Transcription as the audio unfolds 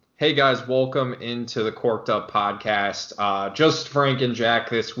Hey guys, welcome into the Corked Up Podcast. Just Frank and Jack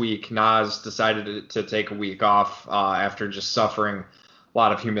this week. Nas decided to take a week off after just suffering a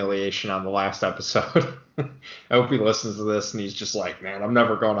lot of humiliation on the last episode. I hope he listens to this and he's just like, man, I'm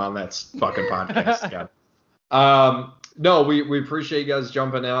never going on that fucking podcast again. No, we appreciate you guys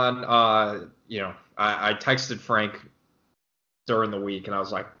jumping on. I texted Frank during the week and I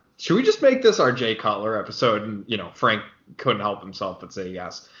was like, should we just make this our Jay Cutler episode? And, Frank couldn't help himself but say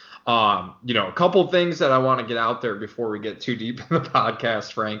yes. A couple things that I want to get out there before we get too deep in the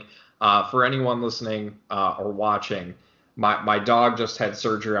podcast, Frank. For anyone listening or watching, my dog just had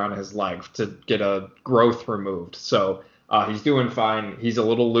surgery on his leg to get a growth removed. So he's doing fine. He's a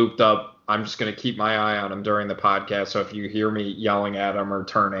little looped up. I'm just going to keep my eye on him during the podcast. So if you hear me yelling at him or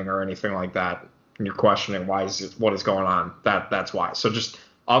turning or anything like that, and you're questioning what is going on, that's why. So just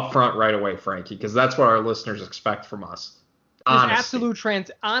up front right away, Frankie, because that's what our listeners expect from us. Absolute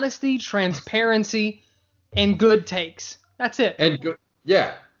honesty, transparency, and good takes. That's it. And good,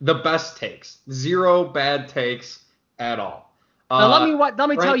 yeah, the best takes. Zero bad takes at all. Now let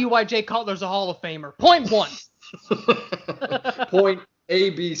me tell you why Jay Cutler's a Hall of Famer. Point one. Point A,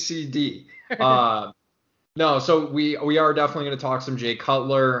 B, C, D. No, so we are definitely going to talk some Jay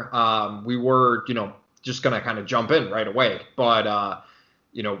Cutler. We were, just going to kind of jump in right away, but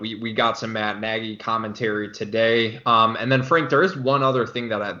we got some Matt Nagy commentary today. And then Frank, there is one other thing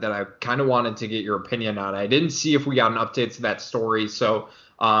that I kind of wanted to get your opinion on. I didn't see if we got an update to that story. So,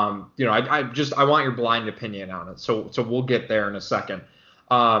 I want your blind opinion on it. So we'll get there in a second.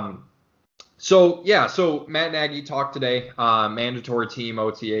 So Matt Nagy talked today. Mandatory team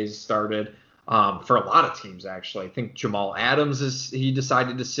OTAs started for a lot of teams, actually. I think Jamal Adams he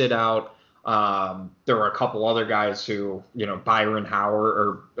decided to sit out. There were a couple other guys who, Byron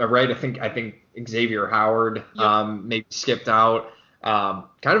Howard right. I think Xavier Howard, maybe skipped out, kind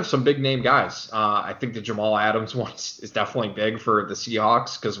of some big name guys. I think the Jamal Adams one is definitely big for the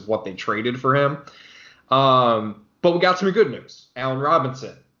Seahawks because of what they traded for him. But we got some good news. Allen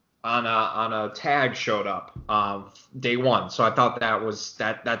Robinson on a tag showed up, day one. So I thought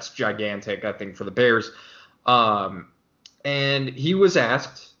that's gigantic, I think, for the Bears. And he was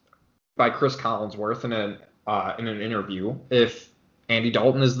asked by Chris Collinsworth in an interview if Andy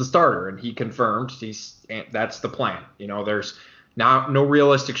Dalton is the starter, and he confirmed that's the plan. There's no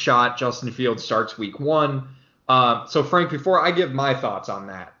realistic shot Justin Fields starts week one. So Frank, before I give my thoughts on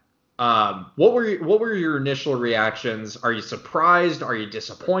that, what were your initial reactions? Are you surprised? Are you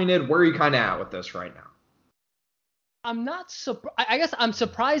disappointed? Where are you kind of at with this right now? I'm not surprised. I guess I'm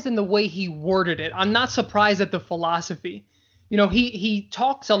surprised in the way he worded it. I'm not surprised at the philosophy. He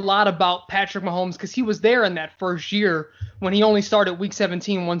talks a lot about Patrick Mahomes because he was there in that first year when he only started week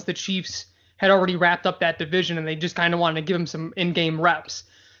 17 once the Chiefs had already wrapped up that division and they just kind of wanted to give him some in-game reps.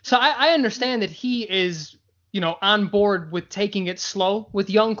 So I understand that he is, on board with taking it slow with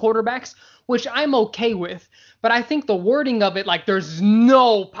young quarterbacks, which I'm okay with. But I think the wording of it, like there's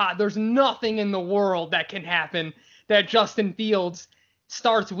nothing in the world that can happen that Justin Fields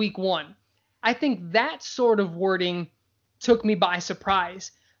starts week one. I think that sort of wording took me by surprise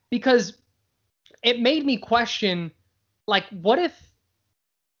because it made me question, like, what if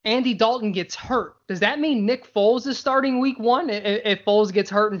Andy Dalton gets hurt? Does that mean Nick Foles is starting week one if Foles gets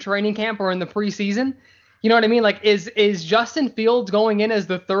hurt in training camp or in the preseason? You know what I mean? Like, is Justin Fields going in as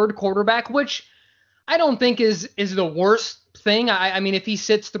the third quarterback, which I don't think is the worst thing. I mean, if he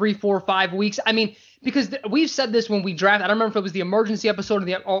sits 3, 4, 5 weeks, I mean, because we've said this when we draft. I don't remember if it was the emergency episode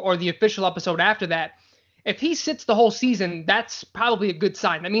or the official episode after that. If he sits the whole season, that's probably a good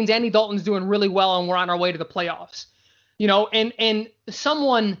sign. That means Andy Dalton's doing really well and we're on our way to the playoffs. And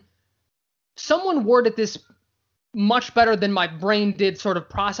someone worded this much better than my brain did, sort of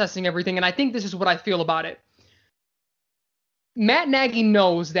processing everything. And I think this is what I feel about it. Matt Nagy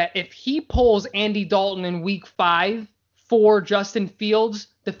knows that if he pulls Andy Dalton in week 5 for Justin Fields,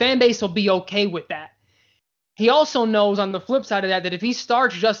 the fan base will be okay with that. He also knows on the flip side of that if he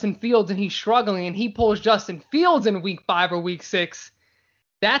starts Justin Fields and he's struggling and he pulls Justin Fields in week 5 or week 6,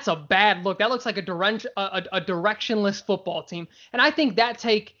 that's a bad look. That looks like a directionless football team. And I think that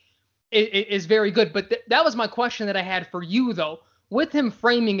take is very good. But that was my question that I had for you, though. With him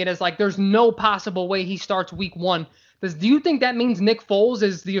framing it as like there's no possible way he starts week 1, do you think that means Nick Foles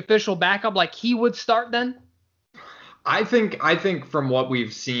is the official backup, like he would start then? I think from what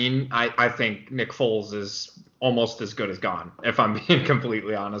we've seen, I think Nick Foles is almost as good as gone, if I'm being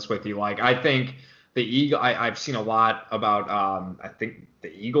completely honest with you. Like, I think I've seen a lot about, I think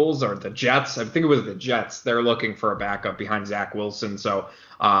the Eagles or the Jets. I think it was the Jets. They're looking for a backup behind Zach Wilson. So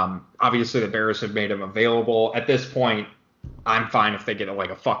obviously the Bears have made him available. At this point, I'm fine if they get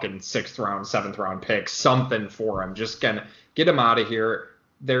like a fucking 6th round, 7th round pick, something for him. Just gonna get him out of here.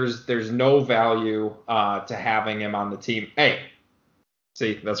 There's no value to having him on the team. Hey,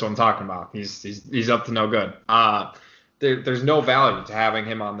 see, that's what I'm talking about. He's up to no good. There's no value to having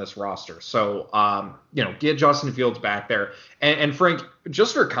him on this roster. So get Justin Fields back there. And Frank,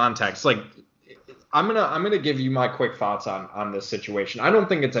 just for context, like I'm gonna give you my quick thoughts on this situation. I don't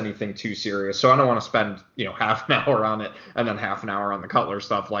think it's anything too serious, so I don't want to spend half an hour on it and then half an hour on the Cutler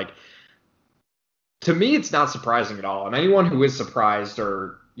stuff. Like, to me, it's not surprising at all. And anyone who is surprised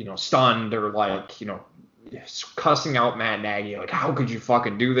or stunned or like cussing out Matt Nagy, like, how could you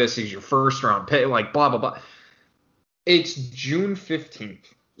fucking do this? He's your 1st round pick, like blah blah blah. It's June 15th.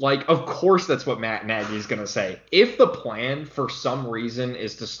 Like, of course that's what Matt Nagy is going to say. If the plan for some reason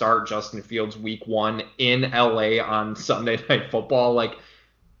is to start Justin Fields week 1 in LA on Sunday Night Football, like,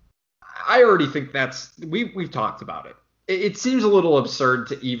 I already think we've talked about it. It seems a little absurd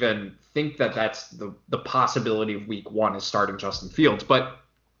to even think that that's the possibility of week 1 is starting Justin Fields. But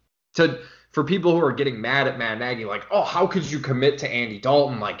for people who are getting mad at Matt Nagy, like, oh, how could you commit to Andy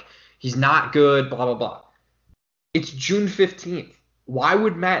Dalton? Like, he's not good, blah, blah, blah. It's June 15th. Why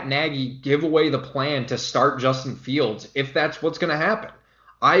would Matt Nagy give away the plan to start Justin Fields if that's what's going to happen?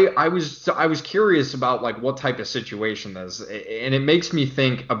 I was curious about like what type of situation this is, and it makes me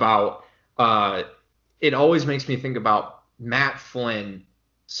think about it always makes me think about Matt Flynn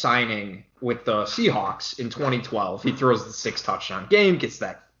signing with the Seahawks in 2012. He throws the 6 touchdown game, gets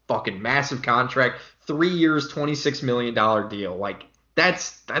that fucking massive contract, 3 years, $26 million deal. Like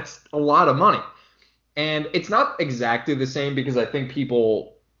that's a lot of money. And it's not exactly the same because I think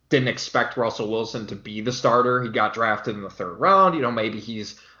people didn't expect Russell Wilson to be the starter. He got drafted in the 3rd round. Maybe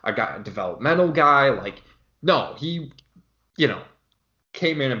he's a developmental guy. Like, no, he,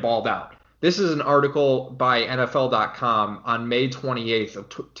 came in and balled out. This is an article by NFL.com on May 28th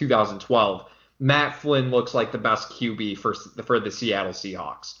of 2012. Matt Flynn looks like the best QB for the Seattle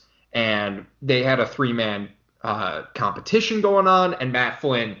Seahawks. And they had a 3-man competition going on, and Matt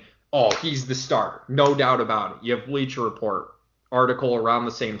Flynn, he's the starter. No doubt about it. You have Bleacher Report article around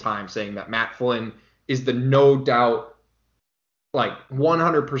the same time saying that Matt Flynn is the no doubt, like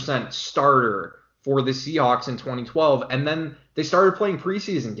 100% starter for the Seahawks in 2012. And then they started playing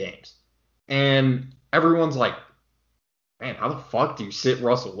preseason games. And everyone's like, man, how the fuck do you sit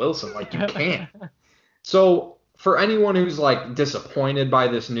Russell Wilson? Like, you can't. So for anyone who's like disappointed by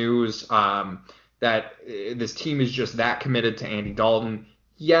this news, that this team is just that committed to Andy Dalton,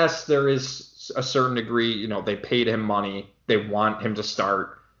 yes, there is a certain degree, they paid him money. They want him to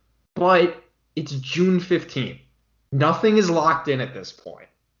start. But it's June 15th. Nothing is locked in at this point.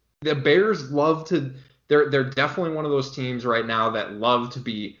 The Bears love to – they're definitely one of those teams right now that love to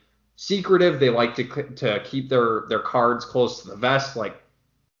be secretive. They like to keep their cards close to the vest. Like,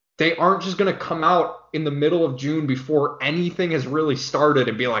 they aren't just going to come out in the middle of June before anything has really started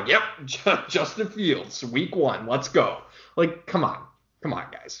and be like, yep, Justin Fields, week 1, let's go. Like, come on. Come on,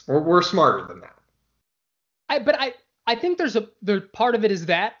 guys. We're smarter than that. I think the part of it is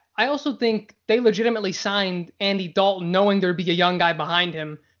that. I also think they legitimately signed Andy Dalton knowing there'd be a young guy behind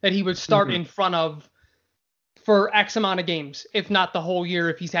him that he would start in front of for X amount of games, if not the whole year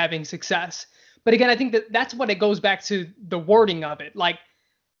if he's having success. But again, I think that's what it goes back to the wording of it. Like,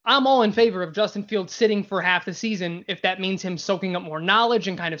 I'm all in favor of Justin Fields sitting for half the season if that means him soaking up more knowledge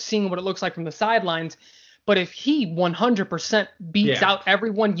and kind of seeing what it looks like from the sidelines. But if he 100% beats out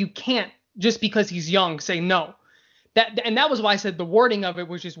everyone, you can't, just because he's young, say no. That was why I said the wording of it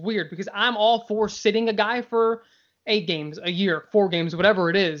was just weird, because I'm all for sitting a guy for 8 games, a year, 4 games, whatever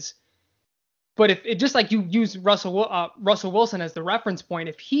it is. But if it, just like you use Russell Wilson as the reference point,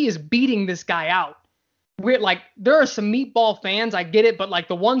 if he is beating this guy out, we're like, there are some meatball fans, I get it, but like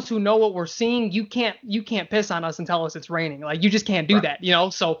the ones who know what we're seeing, you can't piss on us and tell us it's raining. Like, you just can't do that,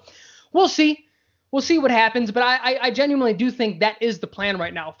 So we'll see. We'll see what happens, but I genuinely do think that is the plan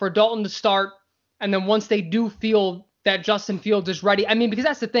right now, for Dalton to start, and then once they do feel that Justin Fields is ready, I mean, because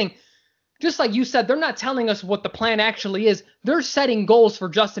that's the thing, just like you said, they're not telling us what the plan actually is. They're setting goals for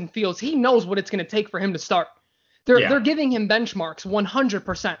Justin Fields. He knows what it's going to take for him to start. They're giving him benchmarks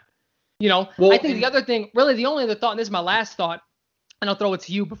 100%. Well, I think the other thing, really the only other thought, and this is my last thought, and I'll throw it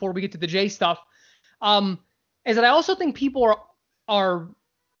to you before we get to the Jay stuff, is that I also think people are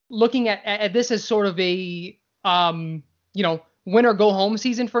looking at this as sort of a, win or go home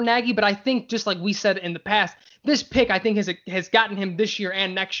season for Nagy. But I think, just like we said in the past, this pick, I think, has gotten him this year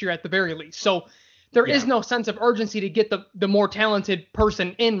and next year at the very least. So there is no sense of urgency to get the more talented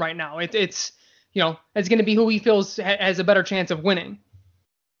person in right now. It's going to be who he feels has a better chance of winning.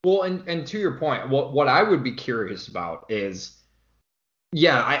 Well, and to your point, what I would be curious about is,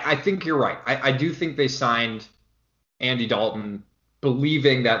 yeah, I think you're right. I do think they signed Andy Dalton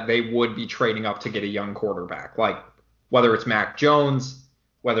believing that they would be trading up to get a young quarterback, like whether it's Mac Jones,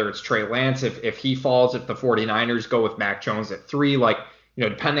 whether it's Trey Lance, if he falls, if the 49ers go with Mac Jones at 3, like,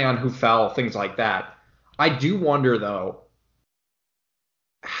 depending on who fell, things like that. I do wonder, though,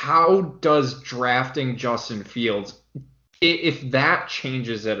 how does drafting Justin Fields, if that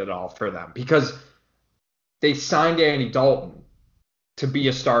changes it at all for them? Because they signed Andy Dalton to be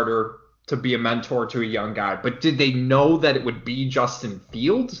a starter, to be a mentor to a young guy, but did they know that it would be Justin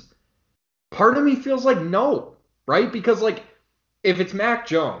Fields? Part of me feels like no, right? Because, like, if it's Mac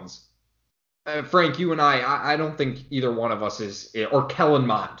Jones, Frank, you and I don't think either one of us is, or Kellen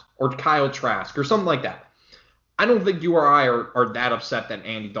Mond, or Kyle Trask, or something like that. I don't think you or I are that upset that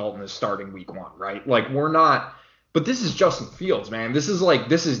Andy Dalton is starting week 1, right? Like, we're not. But this is Justin Fields, man. This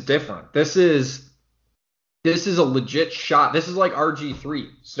is different. This is a legit shot. This is like RG3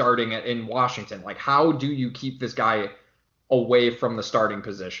 starting in Washington. Like, how do you keep this guy away from the starting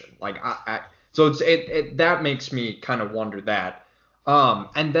position? Like, so that makes me kind of wonder that.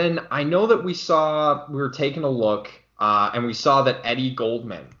 And then I know that we were taking a look, and we saw that Eddie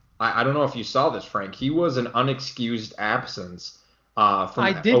Goldman. I don't know if you saw this, Frank. He was an unexcused absence from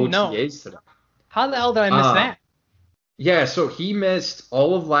I didn't know. OTAs today. How the hell did I miss that? Yeah, so he missed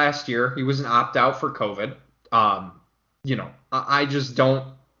all of last year. He was an opt-out for COVID. I just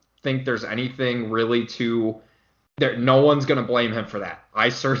don't think there's anything really there. No one's going to blame him for that. I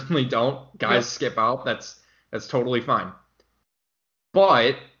certainly don't. Guys skip out. That's totally fine.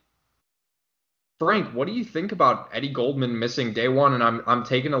 But Frank, what do you think about Eddie Goldman missing day 1? And I'm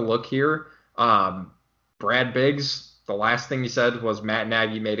taking a look here. Brad Biggs, the last thing he said was Matt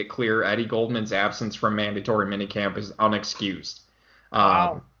Nagy made it clear Eddie Goldman's absence from mandatory minicamp is unexcused.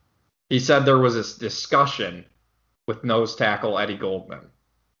 Wow. He said there was this discussion with nose tackle Eddie Goldman.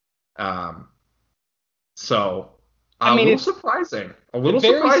 So a little surprising.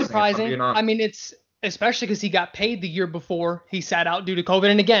 Very surprising. I mean, it's especially because he got paid the year before he sat out due to COVID.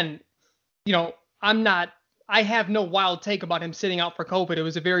 And again, I have no wild take about him sitting out for COVID. It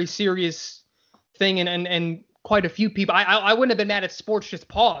was a very serious thing, and quite a few people. I wouldn't have been mad if sports just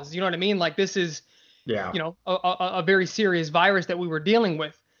paused. You know what I mean? Like, this is, a very serious virus that we were dealing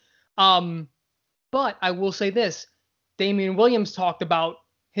with. But I will say this: Damian Williams talked about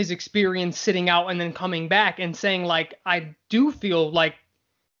his experience sitting out and then coming back and saying, like, I do feel like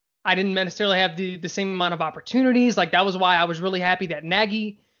I didn't necessarily have the same amount of opportunities. Like, that was why I was really happy that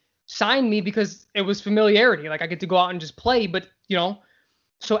Nagy signed me, because it was familiarity. Like, I get to go out and just play. But,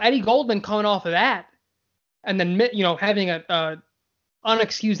 so Eddie Goldman coming off of that and then, having a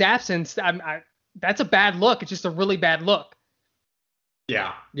unexcused absence, that's a bad look. It's just a really bad look.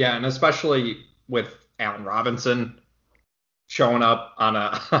 Yeah. Yeah. And especially with Allen Robinson showing up on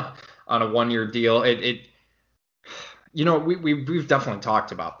a 1-year deal, we've definitely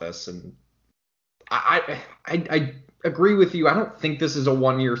talked about this, and I agree with you. I don't think this is a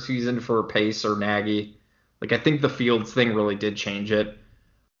 1-year season for Pace or Nagy. Like, I think the Fields thing really did change it.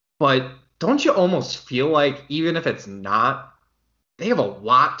 But don't you almost feel like, even if it's not, they have a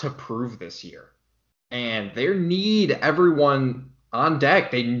lot to prove this year, and they need everyone on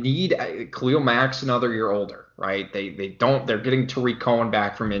deck. They need Khalil Mack's another year older, right? They're getting Tariq Cohen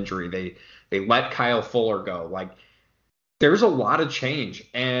back from injury. They let Kyle Fuller go. Like, there's a lot of change,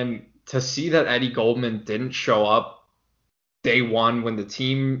 and to see that Eddie Goldman didn't show up day 1 when the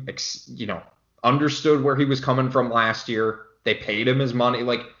team, understood where he was coming from last year, they paid him his money.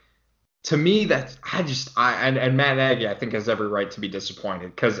 Like, to me, that's and Matt Nagy, I think, has every right to be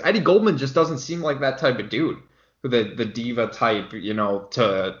disappointed, because Eddie Goldman just doesn't seem like that type of dude, the diva type,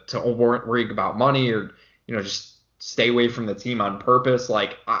 to worry about money or just stay away from the team on purpose.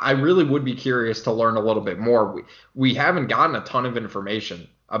 Like, I really would be curious to learn a little bit more. We haven't gotten a ton of information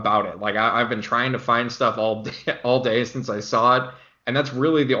about it. Like, I've been trying to find stuff all day since I saw it, and that's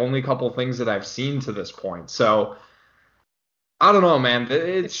really the only couple things that I've seen to this point. So I don't know, man.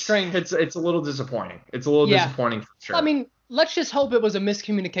 It's strange. It's a little disappointing. It's a little disappointing for sure. I mean, let's just hope it was a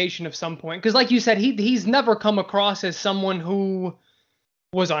miscommunication of some point, because like you said, he's never come across as someone who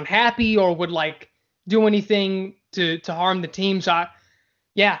was unhappy or would do anything to harm the team. So I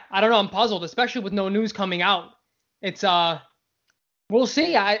don't know. I'm puzzled, especially with no news coming out. It's we'll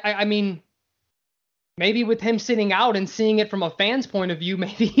see. I mean, maybe with him sitting out and seeing it from a fan's point of view,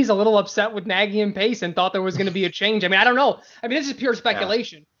 maybe he's a little upset with Nagy and Pace and thought there was going to be a change. I mean, I don't know. I mean, this is pure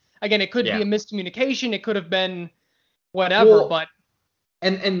speculation. Yeah. Again, it could be a miscommunication. It could have been whatever, but.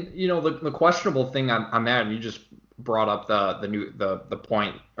 And the questionable thing on that, and you just brought up the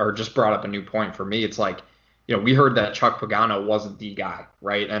point, or just brought up a new point for me. It's like, we heard that Chuck Pagano wasn't the guy,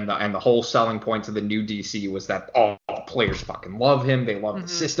 right? And the whole selling point to the new DC was that all players fucking love him. They love the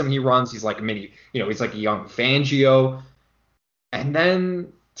system he runs. He's like a mini, he's like a young Fangio. And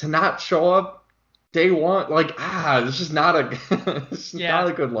then to not show up day one, like, it's just not not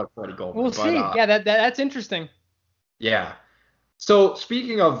a good look for Freddie Goldman. We'll see. Yeah, that's interesting. Yeah. So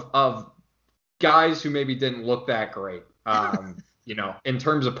speaking of guys who maybe didn't look that great, in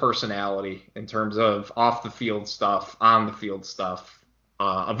terms of personality, in terms of off the field stuff, on the field stuff,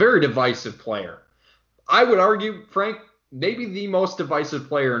 a very divisive player. I would argue, Frank, maybe the most divisive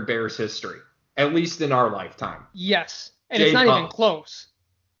player in Bears history, at least in our lifetime. Yes, and it's not even close.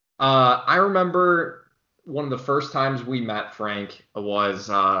 I remember one of the first times we met, Frank, was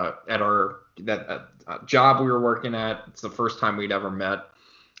at our job we were working at. It's the first time we'd ever met.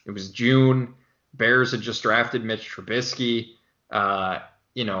 It was June. Bears had just drafted Mitch Trubisky.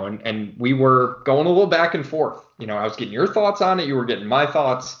 And we were going a little back and forth. I was getting your thoughts on it. You were getting my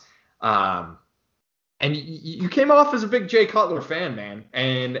thoughts. And you came off as a big Jay Cutler fan, man.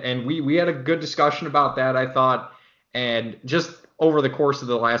 And we had a good discussion about that, I thought. And just over the course of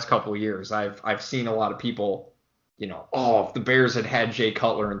the last couple of years, I've seen a lot of people, if the Bears had Jay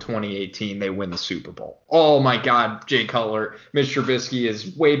Cutler in 2018, they win the Super Bowl. Oh my God, Jay Cutler, Mitch Trubisky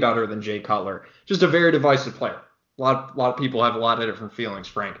is way better than Jay Cutler. Just a very divisive player. A lot of people have a lot of different feelings,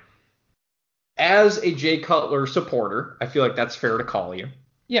 Frank. As a Jay Cutler supporter, I feel like that's fair to call you.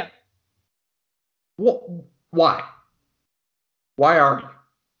 Yeah. Why? Why are you?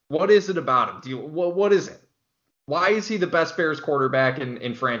 What is it about him? What is it? Why is he the best Bears quarterback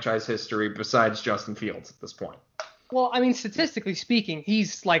in franchise history besides Justin Fields at this point? Well, I mean, statistically speaking,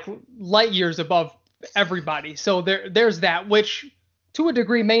 he's like light years above everybody. So there's that, which to a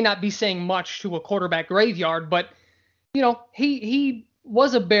degree may not be saying much to a quarterback graveyard, but he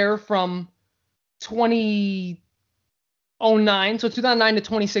was a Bear from 2009, so 2009 to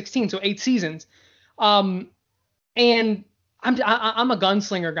 2016, so 8 seasons. And I'm a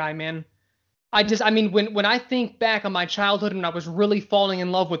gunslinger guy, man. When I think back on my childhood when I was really falling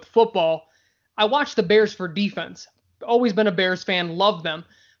in love with football, I watched the Bears for defense. Always been a Bears fan, loved them.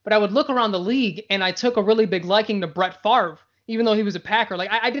 But I would look around the league, and I took a really big liking to Brett Favre, even though he was a Packer.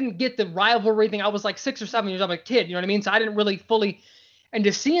 Like, I didn't get the rivalry thing. I was like 6 or 7 years old, I'm a kid, you know what I mean? So I didn't really fully. And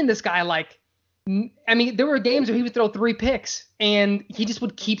just seeing this guy, there were games where he would throw 3 picks, and he just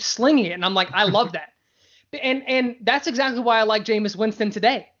would keep slinging it. And I'm like, I love that. And that's exactly why I like Jameis Winston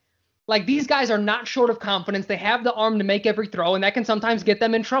today. Like, these guys are not short of confidence. They have the arm to make every throw, and that can sometimes get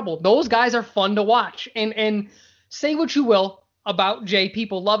them in trouble. Those guys are fun to watch. And say what you will about Jay.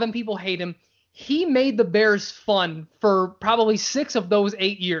 People love him. People hate him. He made the Bears fun for probably 6 of those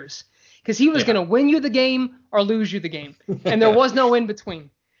 8 years because he was going to win you the game or lose you the game. And there was no in between.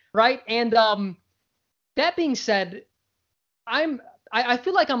 Right. And that being said, I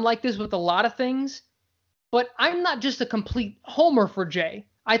feel like I'm like this with a lot of things, but I'm not just a complete homer for Jay.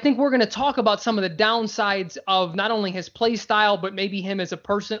 I think we're going to talk about some of the downsides of not only his play style, but maybe him as a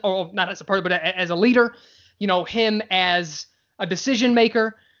person, or not as a person, but as a leader, him as a decision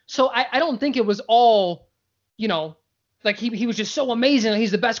maker. So I don't think it was all, like he was just so amazing.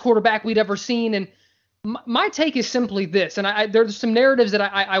 He's the best quarterback we'd ever seen. And my take is simply this. And there's some narratives that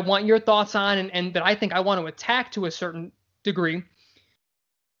I want your thoughts on and that I think I want to attack to a certain degree.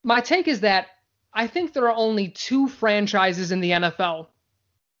 My take is that I think there are only 2 franchises in the NFL,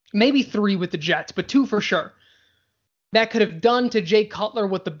 maybe 3 with the Jets, but 2 for sure, that could have done to Jay Cutler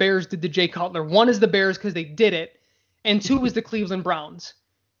what the Bears did to Jay Cutler. 1 is the Bears because they did it, and 2 is the Cleveland Browns.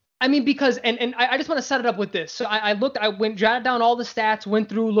 I mean, because, and I just want to set it up with this. So I jotted down all the stats,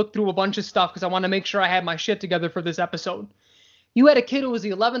 looked through a bunch of stuff because I want to make sure I had my shit together for this episode. You had a kid who was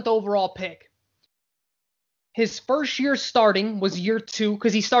the 11th overall pick. His first year starting was year 2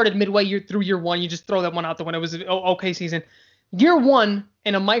 because he started midway through year 1. You just throw that one out the window. It was an okay season. Year 1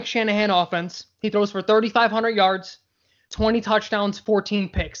 in a Mike Shanahan offense, he throws for 3,500 yards, 20 touchdowns, 14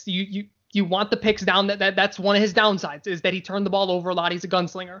 picks. You want the picks down. That's one of his downsides is that he turned the ball over a lot. He's a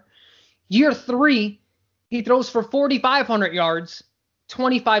gunslinger. Year 3, he throws for 4,500 yards,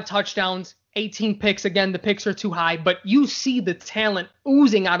 25 touchdowns, 18 picks. Again, the picks are too high, but you see the talent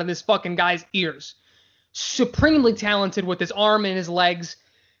oozing out of this fucking guy's ears. Supremely talented with his arm and his legs.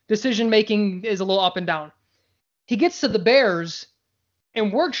 Decision-making is a little up and down. He gets to the Bears,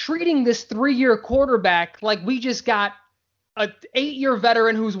 and we're treating this 3-year quarterback like we just got an 8-year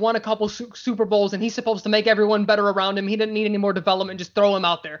veteran who's won a couple Super Bowls, and he's supposed to make everyone better around him. He didn't need any more development. Just throw him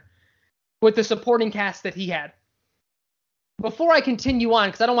out there with the supporting cast that he had. Before I continue on,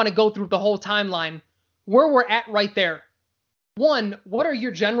 because I don't want to go through the whole timeline, where we're at right there. One, what are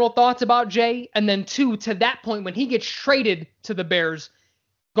your general thoughts about Jay? And then two, to that point, when he gets traded to the Bears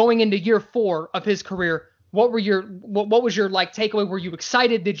going into year 4 of his career, what was your like takeaway? Were you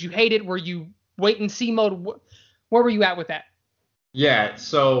excited? Did you hate it? Were you wait and see mode? Where were you at with that? Yeah,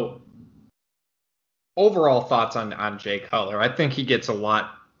 so overall thoughts on Jay Cutler. I think he gets a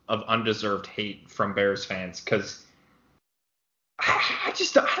lot of undeserved hate from Bears fans because I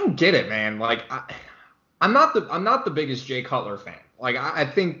don't get it, man. Like I'm not the biggest Jay Cutler fan. Like I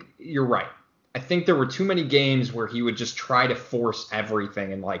think you're right. I think there were too many games where he would just try to force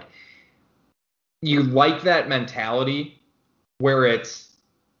everything, and like you like that mentality where it's,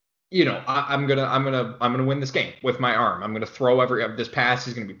 you know, I'm gonna win this game with my arm. I'm gonna throw this pass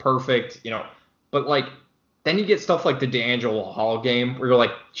is gonna be perfect, you know. But like then you get stuff like the D'Angelo Hall game where you're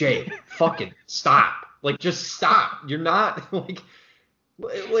like, Jay, fucking stop. Like just stop. You're not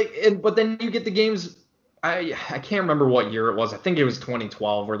but then you get the games. I can't remember what year it was. I think it was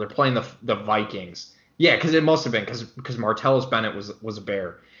 2012 where they're playing the Vikings. Yeah, because it must have been because Martellus Bennett was a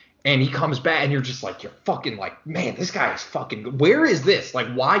Bear. And he comes back and you're just like, you're fucking like, man, this guy is fucking good. Where is this? Like,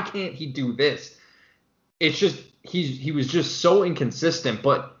 why can't he do this? It's just he was just so inconsistent.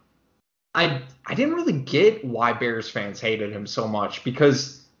 But I didn't really get why Bears fans hated him so much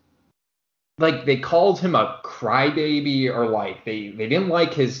because like they called him a crybaby or like they didn't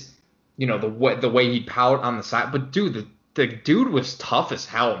like his, you know, the way he'd pout on the side. But dude, the dude was tough as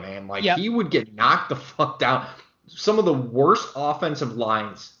hell, man. Like He would get knocked the fuck down. Some of the worst offensive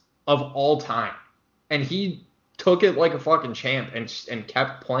lines of all time, and he took it like a fucking champ and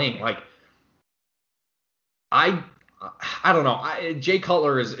kept playing. Like I don't know. Jay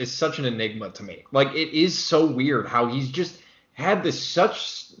Cutler is such an enigma to me. Like it is so weird how he's just had this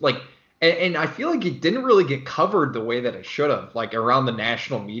such like. And I feel like it didn't really get covered the way that it should have, like around the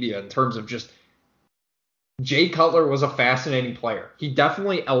national media in terms of just Jay Cutler was a fascinating player. He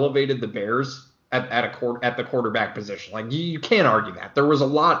definitely elevated the Bears at the quarterback position. Like you can't argue that. There was a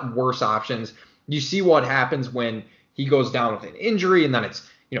lot worse options. You see what happens when he goes down with an injury, and then it's,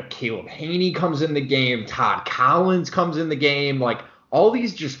 you know, Caleb Haney comes in the game, Todd Collins comes in the game, like all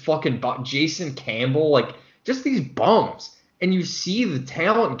these just fucking Jason Campbell, like just these bums. And you see the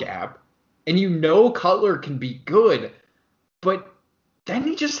talent gap. And you know Cutler can be good, but then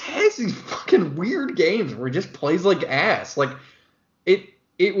he just has these fucking weird games where he just plays like ass. Like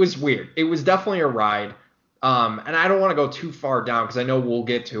it was weird. It was definitely a ride. And I don't want to go too far down because I know we'll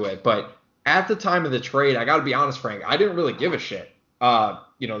get to it. But at the time of the trade, I got to be honest, Frank, I didn't really give a shit.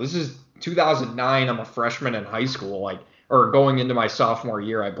 You know, this is 2009. I'm a freshman in high school, or going into my sophomore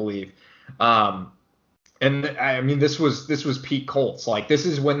year, I believe. And I mean, this was peak Colts. Like, this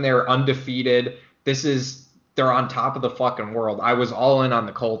is when they're undefeated. They're on top of the fucking world. I was all in on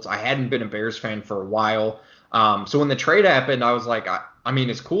the Colts. I hadn't been a Bears fan for a while. So when the trade happened, I was like, I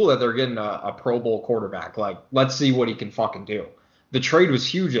mean, it's cool that they're getting a Pro Bowl quarterback. Like, let's see what he can fucking do. The trade was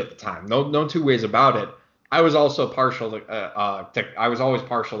huge at the time. No two ways about it. I was also partial to I was always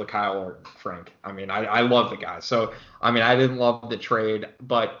partial to Kyle Orton, Frank. I mean, I love the guy. So, I mean, I didn't love the trade,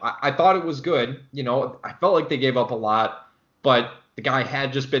 but I thought it was good. You know, I felt like they gave up a lot, but the guy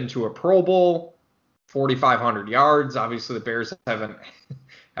had just been to a Pro Bowl, 4,500 yards. Obviously, the Bears haven't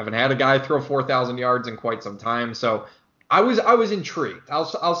had a guy throw 4,000 yards in quite some time. So, I was intrigued.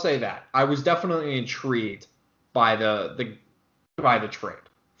 I'll say that. I was definitely intrigued by the trade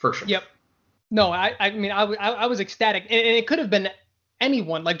for sure. Yep. No, I mean, I was ecstatic, and it could have been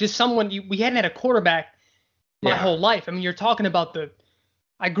anyone, like just someone. We hadn't had a quarterback my whole life. I mean, you're talking about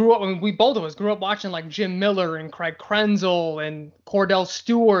we both of us grew up watching like Jim Miller and Craig Krenzel and Cordell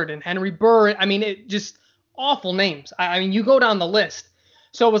Stewart and Henry Burr. I mean, it just awful names. I mean, you go down the list.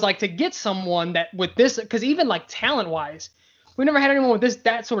 So it was like to get someone that with this, because even like talent wise, we never had anyone with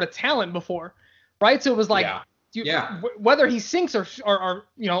that sort of talent before, right? So it was like, whether he sinks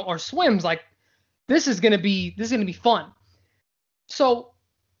or swims, like. This is gonna be fun. So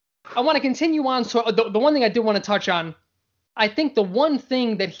I want to continue on. So the one thing I did want to touch on, I think the one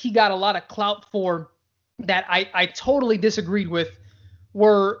thing that he got a lot of clout for that I totally disagreed with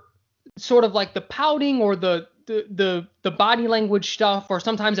were sort of like the pouting or the body language stuff, or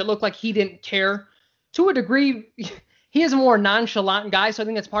sometimes it looked like he didn't care. To a degree, he is a more nonchalant guy, so I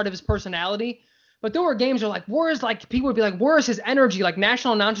think that's part of his personality. But there were games where like, people would be like, where is his energy? Like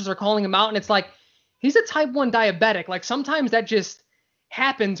national announcers are calling him out, and it's like, he's a type 1 diabetic. Like sometimes that just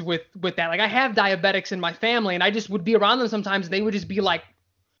happens with that. Like I have diabetics in my family, and I just would be around them sometimes, and they would just be like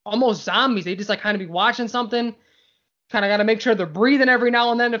almost zombies. They just like kind of be watching something, kind of got to make sure they're breathing every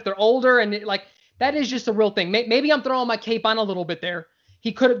now and then if they're older. And like that is just a real thing. Maybe I'm throwing my cape on a little bit there.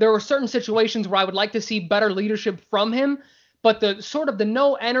 There were certain situations where I would like to see better leadership from him, but the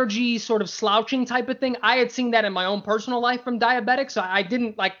no energy, sort of slouching type of thing, I had seen that in my own personal life from diabetics. So I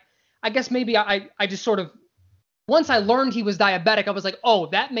didn't like, I guess maybe I just sort of, once I learned he was diabetic, I was like, oh,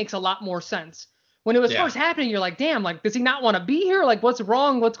 that makes a lot more sense. When it was first happening, you're like, damn, like, does he not want to be here? Like, what's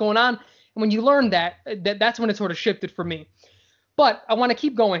wrong? What's going on? And when you learn that's when it sort of shifted for me. But I want to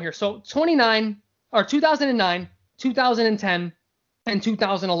keep going here. So 2009, 2010, and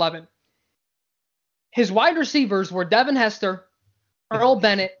 2011. His wide receivers were Devin Hester, Earl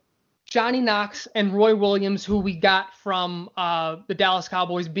Bennett, Johnny Knox, and Roy Williams, who we got from the Dallas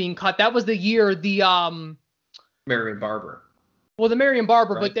Cowboys being cut. That was the year Marion Barber. Well, the Marion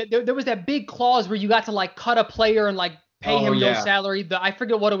Barber, right. But there was that big clause where you got to like cut a player and like pay him no salary. I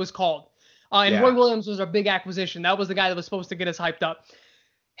forget what it was called. Roy Williams was a big acquisition. That was the guy that was supposed to get us hyped up.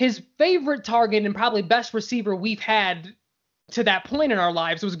 His favorite target and probably best receiver we've had to that point in our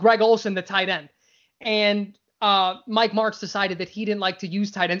lives was Greg Olsen, the tight end. And Mike Martz decided that he didn't like to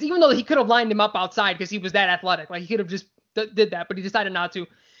use tight ends, even though he could have lined him up outside because he was that athletic. Like he could have just did that, but he decided not to.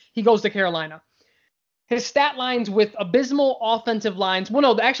 He goes to Carolina. His stat lines with abysmal offensive lines. Well,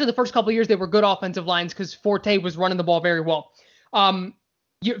 no, actually the first couple of years they were good offensive lines because Forte was running the ball very well.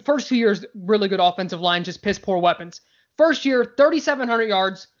 First 2 years, really good offensive line, just piss poor weapons. First year, 3,700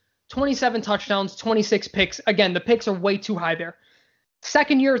 yards, 27 touchdowns, 26 picks. Again, the picks are way too high there.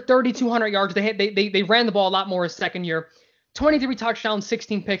 Second year, 3,200 yards. They ran the ball a lot more his second year. 23 touchdowns,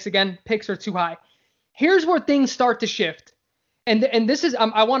 16 picks. Again, picks are too high. Here's where things start to shift. And this is,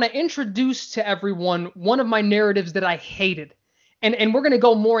 I want to introduce to everyone one of my narratives that I hated. And we're going to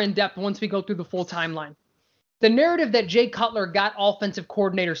go more in depth once we go through the full timeline. The narrative that Jay Cutler got offensive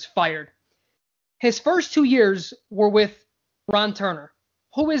coordinators fired. His first 2 years were with Ron Turner,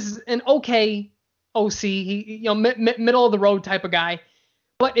 who is an okay OC, he, middle of the road type of guy.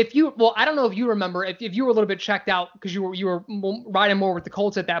 But I don't know if you remember, if you were a little bit checked out because you were riding more with the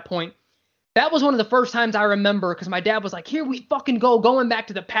Colts at that point. That was one of the first times I remember because my dad was like, here we fucking go, going back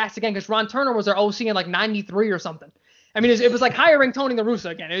to the past again, because Ron Turner was our OC in like 93 or something. I mean, it was like hiring Tony La Russa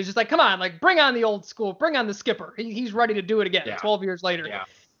again. It was just like, come on, like bring on the old school, bring on the skipper. He's ready to do it again 12 years later. Yeah.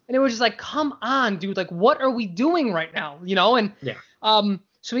 And it was just like, come on, dude, like what are we doing right now?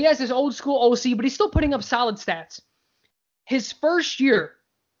 So he has this old school OC, but he's still putting up solid stats. His first year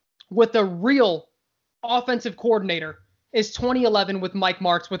with a real offensive coordinator is 2011 with Mike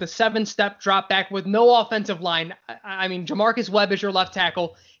Martz with a 7-step drop back with no offensive line. I mean, Jamarcus Webb is your left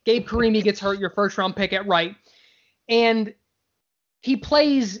tackle. Gabe Karimi gets hurt, your first round pick at right. And he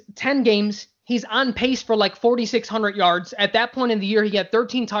plays 10 games. He's on pace for like 4,600 yards. At that point in the year, he had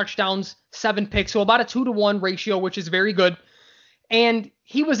 13 touchdowns, 7 picks. So about a 2-to-1 ratio, which is very good. And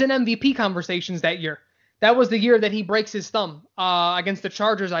he was in MVP conversations that year. That was the year that he breaks his thumb against the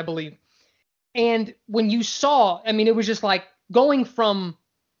Chargers, I believe. And when you saw, I mean, it was just like going from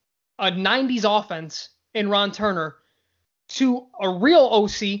a 90s offense in Ron Turner to a real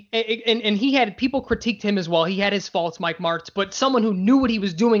OC. And he had, people critiqued him as well. He had his faults, Mike Martz, but someone who knew what he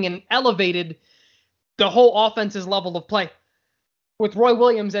was doing and elevated the whole offense's level of play. With Roy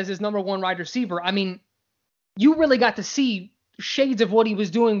Williams as his number one wide receiver, I mean, you really got to see shades of what he was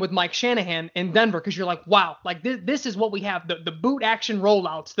doing with Mike Shanahan in Denver because you're like, wow, like this is what we have. The boot action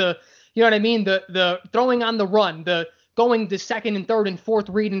rollouts, you know what I mean? The throwing on the run, the going to second and third and fourth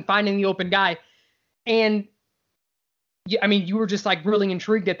read and finding the open guy. And I mean, you were just like really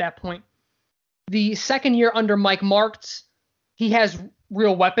intrigued at that point. The second year under Mike Martz, he has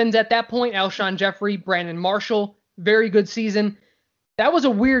real weapons at that point. Alshon Jeffrey, Brandon Marshall, very good season. That was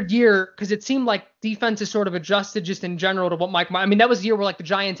a weird year because it seemed like defenses sort of adjusted just in general to what I mean, that was the year where like the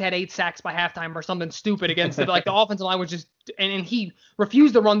Giants had 8 sacks by halftime or something stupid against it. Like the offensive line was just, and he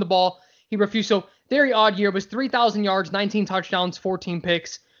refused to run the ball. He refused. So very odd year. It was 3,000 yards, 19 touchdowns, 14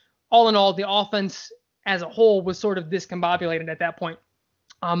 picks. All in all, the offense as a whole was sort of discombobulated at that point.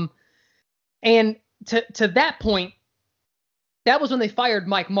 And to that point, that was when they fired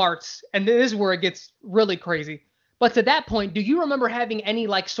Mike Martz. And this is where it gets really crazy. But to that point, do you remember having any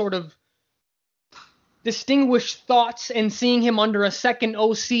like sort of distinguished thoughts and seeing him under a second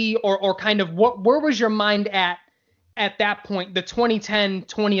OC or kind of where was your mind at that point, the 2010,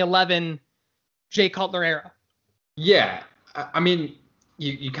 2011 Jay Cutler era? Yeah. I mean,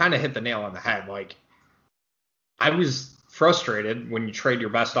 you kind of hit the nail on the head. Like, I was frustrated when you trade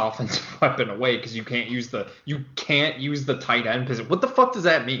your best offensive weapon away because you can't use the tight end position. What the fuck does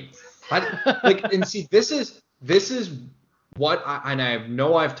that mean? And see, this is what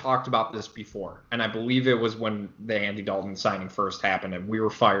I've talked about this before, and I believe it was when the Andy Dalton signing first happened and we were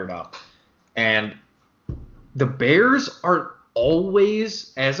fired up. And the Bears are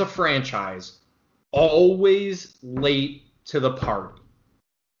always, as a franchise, always late to the party.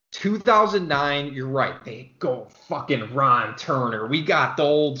 2009, you're right. They go fucking Ron Turner. We got the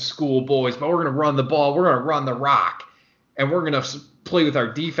old school boys, but we're going to run the ball. We're going to run the rock. And we're going to play with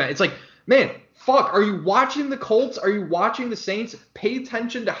our defense. It's like, man, fuck, are you watching the Colts? Are you watching the Saints? Pay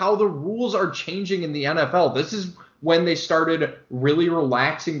attention to how the rules are changing in the NFL. This is when they started really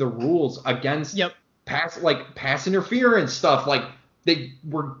relaxing the rules against pass interference stuff. Like, they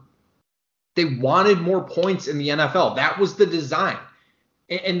wanted more points in the NFL. That was the design.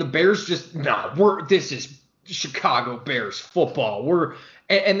 And the Bears just, this is Chicago Bears football.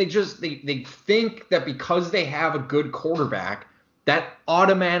 And they think that because they have a good quarterback, that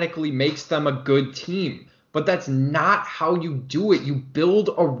automatically makes them a good team. But that's not how you do it. You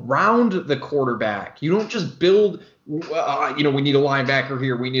build around the quarterback. You don't just build, we need a linebacker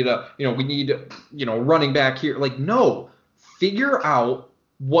here. We need a running back here. Like, no, figure out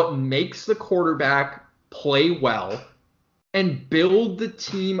what makes the quarterback play well and build the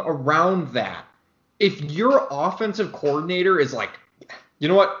team around that. If your offensive coordinator is like, you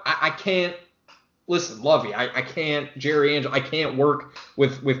know what, I can't, listen, Lovey, I can't, Jerry Angel, I can't work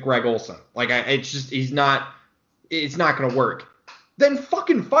with Greg Olsen. Like, it's not going to work. Then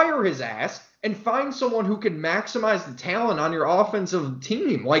fucking fire his ass and find someone who can maximize the talent on your offensive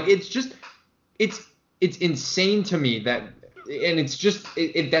team. Like, it's insane to me that, and it's just,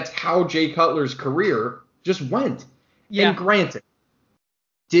 that's how Jay Cutler's career just went. Yeah. And granted,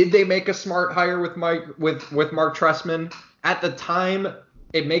 did they make a smart hire with Mark Trestman? At the time,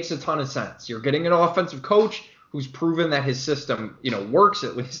 it makes a ton of sense. You're getting an offensive coach who's proven that his system, works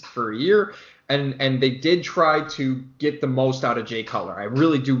at least for a year, and they did try to get the most out of Jay Cutler. I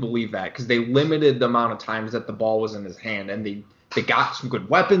really do believe that, because they limited the amount of times that the ball was in his hand, and they got some good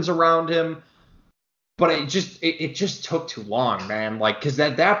weapons around him. But it just took too long, man. Like, because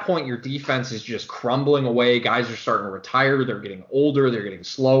at that point, your defense is just crumbling away. Guys are starting to retire. They're getting older. They're getting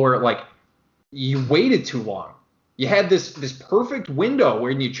slower. Like, you waited too long. You had this perfect window where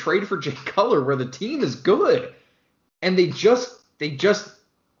you trade for Jay Cutler, where the team is good, and they just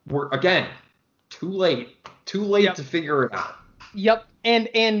were, again, too late to figure it out. Yep.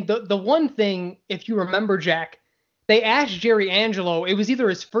 And the one thing, if you remember, Jack, they asked Jerry Angelo, it was either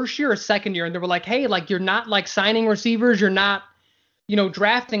his first year or second year, and they were like, hey, like, you're not, like, signing receivers, you're not,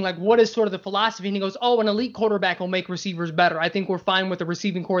 drafting, like, what is sort of the philosophy? And he goes, an elite quarterback will make receivers better. I think we're fine with the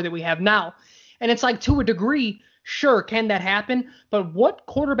receiving core that we have now. And it's like, to a degree, sure, can that happen? But what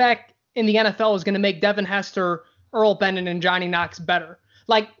quarterback in the NFL is going to make Devin Hester, Earl Bennett, and Johnny Knox better?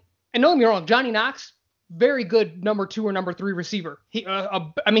 Like, and don't get me wrong, Johnny Knox, very good number 2 or number 3 receiver.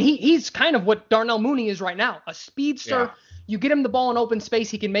 He's kind of what Darnell Mooney is right now, a speedster. Yeah. You get him the ball in open space,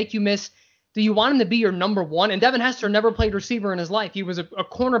 he can make you miss. Do you want him to be your number 1? And Devin Hester never played receiver in his life. He was a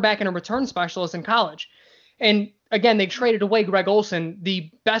cornerback and a return specialist in college. And again, they traded away Greg Olsen, the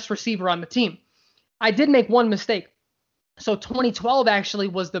best receiver on the team. I did make one mistake. So 2012 actually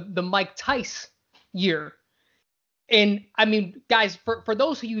was the Mike Tice year. And I mean, guys, for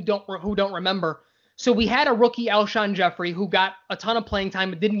those of you who don't remember, so we had a rookie, Alshon Jeffrey, who got a ton of playing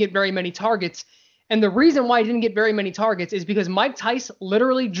time but didn't get very many targets. And the reason why he didn't get very many targets is because Mike Tice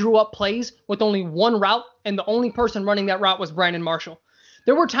literally drew up plays with only one route, and the only person running that route was Brandon Marshall.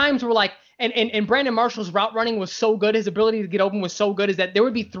 There were times where, like, and Brandon Marshall's route running was so good, his ability to get open was so good, is that there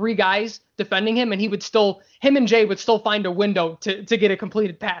would be 3 guys defending him, and him and Jay would still find a window to get a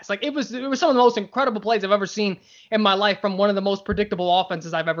completed pass. Like, it was some of the most incredible plays I've ever seen in my life from one of the most predictable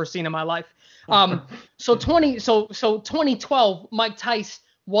offenses I've ever seen in my life. So 2012, Mike Tice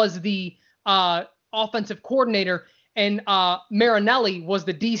was the offensive coordinator, and Marinelli was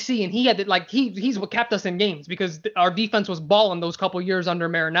the DC, and he had he's what kept us in games, because our defense was balling those couple years under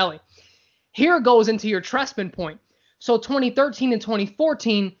Marinelli. Here goes into your Trestman point. So 2013 and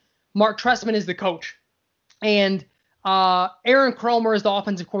 2014, Mark Trestman is the coach, and Aaron Kromer is the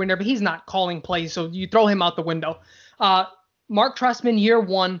offensive coordinator, but he's not calling plays, so you throw him out the window. Mark Trestman, year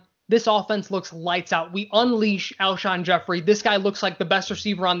 1, this offense looks lights out. We unleash Alshon Jeffrey. This guy looks like the best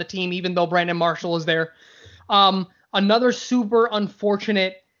receiver on the team, even though Brandon Marshall is there. Another super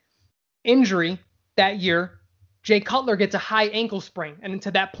unfortunate injury that year. Jay Cutler gets a high ankle sprain, and to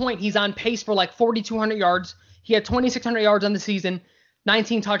that point, he's on pace for like 4,200 yards. He had 2,600 yards on the season,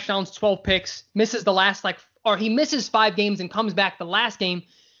 19 touchdowns, 12 picks. Misses he misses 5 games and comes back the last game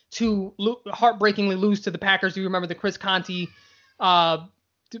to heartbreakingly lose to the Packers. You remember the Chris Conte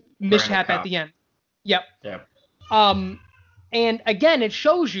mishap at the end. Yep. And again, it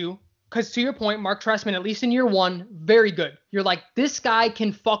shows you because to your point, Mark Trestman, at least in year one, very good. You're like, this guy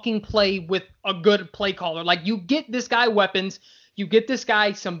can fucking play with a good play caller. Like, you get this guy weapons. You get this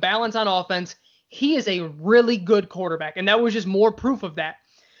guy some balance on offense. He is a really good quarterback. And that was just more proof of that.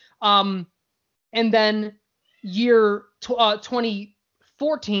 And then year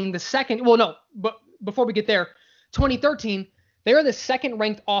 2014, the second, well, no, but before we get there, 2013, they're the second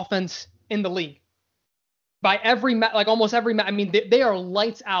ranked offense in the league by almost every I mean, they are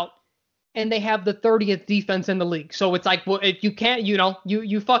lights out, and they have the 30th defense in the league. So it's like, well, if you can't, you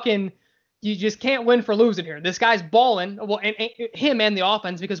just can't win for losing here. This guy's balling. Well, and him and the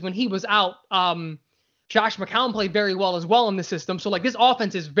offense, because when he was out, Josh McCown played very well as well in the system. So like, this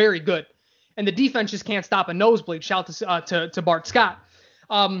offense is very good, and the defense just can't stop a nosebleed. Shout to Bart Scott.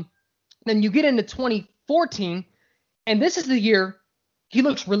 Then you get into 2014, and this is the year he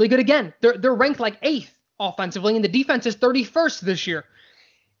looks really good again. They're ranked like 8th offensively, and the defense is 31st this year.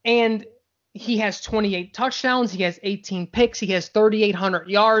 And he has 28 touchdowns. He has 18 picks. He has 3,800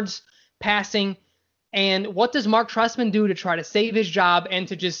 yards passing. And what does Mark Trestman do to try to save his job and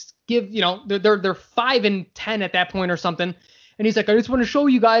to just give, they're 5-10 at that point or something. And he's like, I just want to show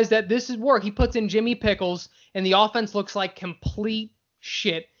you guys that this is work. He puts in Jimmy Pickles, and the offense looks like complete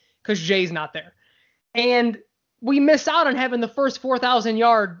shit because Jay's not there. And we miss out on having the first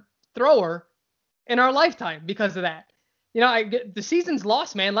 4,000-yard thrower in our lifetime because of that. The season's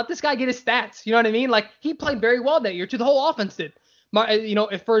lost, man. Let this guy get his stats. You know what I mean? Like, he played very well that year, too. The whole offense did.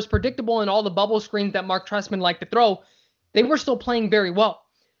 If for as predictable and all the bubble screens that Mark Trestman liked to throw, they were still playing very well.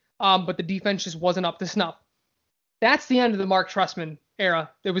 But the defense just wasn't up to snuff. That's the end of the Mark Trestman era.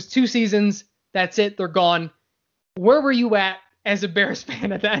 There was 2 seasons. That's it. They're gone. Where were you at as a Bears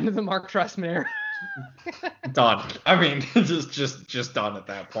fan at the end of the Mark Trestman era? Done. I mean, just done at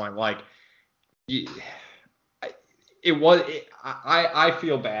that point. Like, I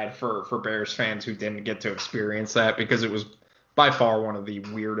feel bad for Bears fans who didn't get to experience that, because it was by far one of the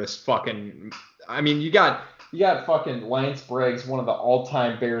weirdest fucking. I mean, you got fucking Lance Briggs, one of the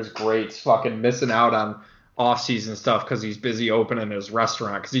all-time Bears greats, fucking missing out on off-season stuff because he's busy opening his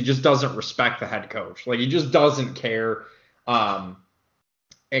restaurant, because he just doesn't respect the head coach. Like, he just doesn't care.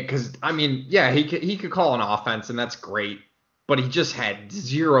 Because I mean, yeah, he could call an offense, and that's great, but he just had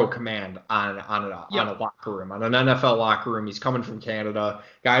zero command on a locker room, on an NFL locker room. He's coming from Canada.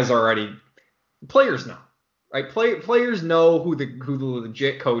 Players know, right? Players know who the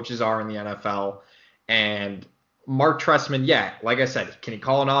legit coaches are in the NFL. And Mark Trestman, yeah, like I said, can he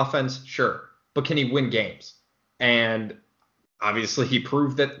call an offense? Sure. But can he win games? And obviously he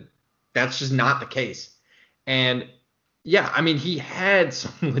proved that that's just not the case. And yeah, I mean, he had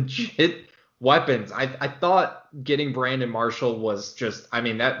some legit weapons. I thought getting Brandon Marshall was just, I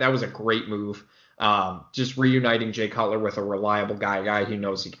mean, that was a great move. Just reuniting Jay Cutler with a reliable guy he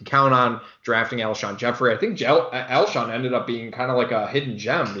knows he can count on, drafting Alshon Jeffrey. I think Alshon ended up being kind of like a hidden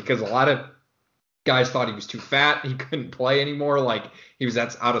gem, because a lot of guys thought he was too fat. He couldn't play anymore. Like, he was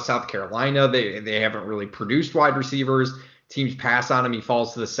out of South Carolina. They haven't really produced wide receivers. Teams pass on him. He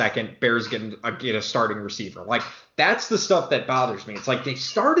falls to the second. Bears get a starting receiver. Like, that's the stuff that bothers me. It's like they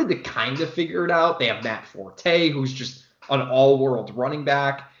started to kind of figure it out. They have Matt Forte, who's just an all-world running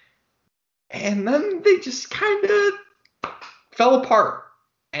back. And then they just kind of fell apart.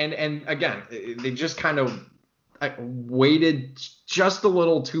 And again, they just kind of waited just a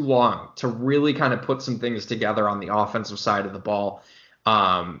little too long to really kind of put some things together on the offensive side of the ball.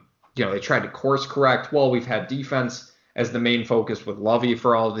 They tried to course correct. Well, we've had defense as the main focus with Lovey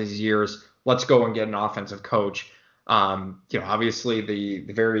for all of these years. Let's go and get an offensive coach. Obviously the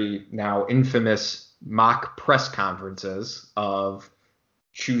very now infamous mock press conferences of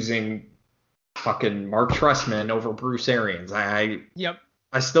choosing fucking Mark Trestman over Bruce Arians. I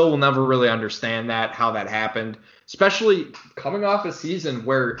still will never really understand how that happened, especially coming off a season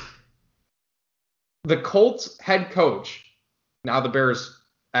where the Colts head coach, now the Bears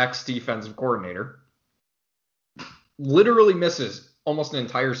ex-defensive coordinator, literally misses almost an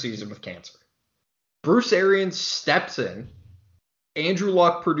entire season with cancer. Bruce Arians steps in. Andrew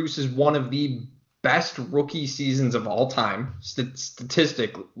Luck produces one of the best rookie seasons of all time,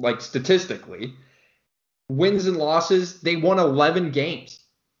 statistically. Wins and losses, they won 11 games.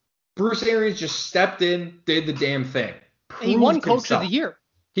 Bruce Arians just stepped in, did the damn thing. He won Coach of the Year.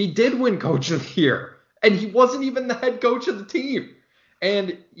 He did win Coach of the Year, and he wasn't even the head coach of the team.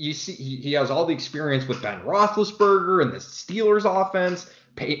 And you see, he has all the experience with Ben Roethlisberger and the Steelers offense,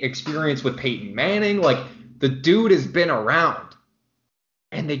 experience with Peyton Manning. Like, the dude has been around.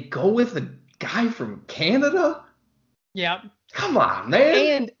 And they go with a guy from Canada? Yeah. Come on,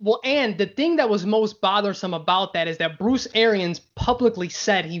 man. And the thing that was most bothersome about that is that Bruce Arians publicly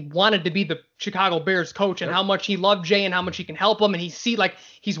said he wanted to be the Chicago Bears coach and how much he loved Jay and how much he can help him. And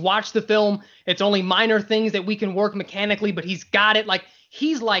he's watched the film. It's only minor things that we can work mechanically, but he's got it.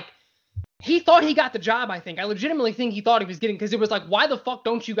 He thought he got the job, I think. I legitimately think he thought he was getting, because it was like, why the fuck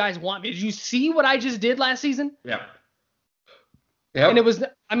don't you guys want me? Did you see what I just did last season? Yeah. Yep. And it was,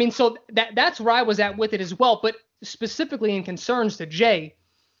 so that's where I was at with it as well. But specifically in concerns to Jay,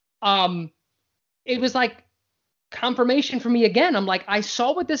 it was like confirmation for me again. I'm like, I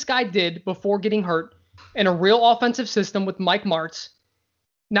saw what this guy did before getting hurt in a real offensive system with Mike Martz.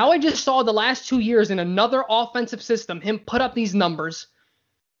 Now I just saw the last 2 years in another offensive system, him put up these numbers.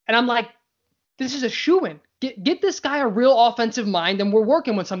 And I'm like, this is a shoo-in. Get this guy a real offensive mind, and we're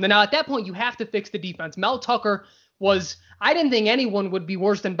working with something. Now, at that point, you have to fix the defense. Mel Tucker I didn't think anyone would be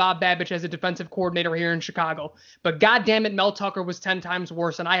worse than Bob Babich as a defensive coordinator here in Chicago. But God damn it, Mel Tucker was 10 times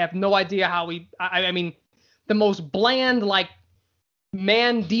worse, and I have no idea how the most bland,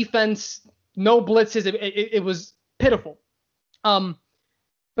 man defense, no blitzes, it was pitiful. But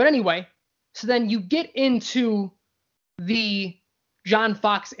anyway, so then you get into the John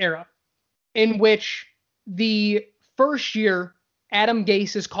Fox era, in which the first year Adam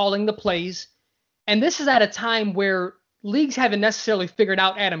Gase is calling the plays. And this is at a time where leagues haven't necessarily figured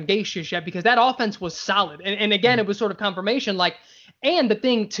out Adam Gase just yet, because that offense was solid. And again, it was sort of confirmation. And the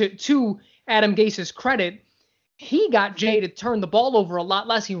thing to Adam Gase's credit, he got Jay to turn the ball over a lot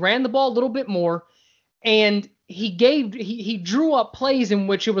less. He ran the ball a little bit more. And he drew up plays in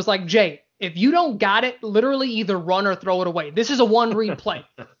which it was like, Jay, if you don't got it, literally either run or throw it away. This is a one read play.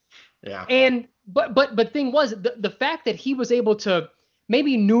 Yeah. And but thing was, the fact that he was able to,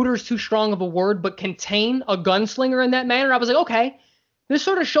 maybe neuter's too strong of a word, but contain a gunslinger in that manner, I was like, okay, this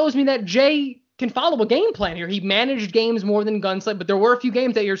sort of shows me that Jay can follow a game plan here. He managed games more than gunslinger, but there were a few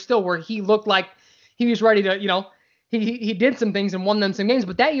games that year still where he looked like he was ready to, he did some things and won them some games.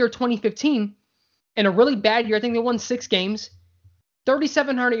 But that year, 2015, in a really bad year, I think they won 6 games,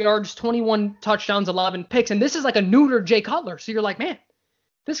 3,700 yards, 21 touchdowns, 11 picks. And this is like a neuter Jay Cutler. So you're like, man,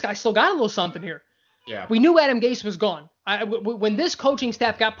 this guy still got a little something here. Yeah. We knew Adam Gase was gone. When this coaching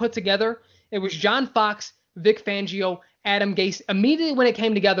staff got put together, it was John Fox, Vic Fangio, Adam Gase. Immediately when it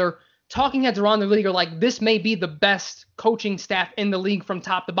came together, talking heads around the league are like, this may be the best coaching staff in the league from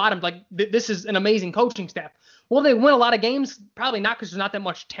top to bottom. This is an amazing coaching staff. Will they win a lot of games? Probably not, because there's not that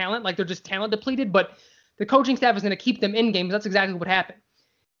much talent. They're just talent depleted. But the coaching staff is going to keep them in games. That's exactly what happened.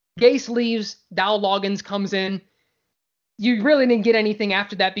 Gase leaves. Dow Loggins comes in. You really didn't get anything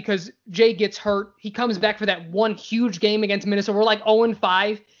after that because Jay gets hurt. He comes back for that one huge game against Minnesota. We're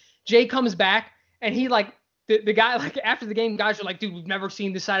 0-5. Jay comes back, and he the guy, after the game, guys are like, dude, we've never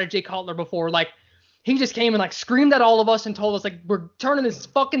seen this side of Jay Cutler before. He just came and screamed at all of us and told us we're turning this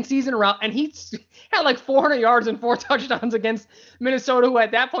fucking season around. And he had 400 yards and 4 touchdowns against Minnesota, who at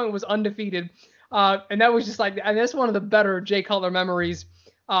that point was undefeated. And that was just and that's one of the better Jay Cutler memories.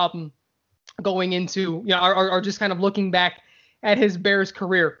 Going into, are just kind of looking back at his Bears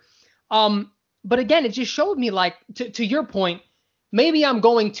career. But again, it just showed me, to your point, maybe I'm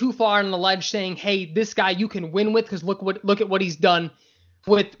going too far on the ledge saying, hey, this guy you can win with, because look at what he's done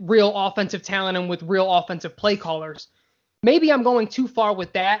with real offensive talent and with real offensive play callers. Maybe I'm going too far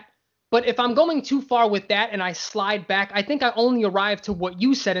with that. But if I'm going too far with that and I slide back, I think I only arrived to what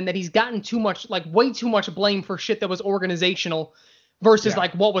you said, and that he's gotten too much, way too much blame for shit that was organizational versus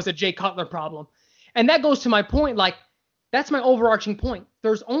what was a Jay Cutler problem. And that goes to my point, that's my overarching point.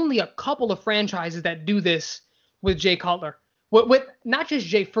 There's only a couple of franchises that do this with Jay Cutler. With not just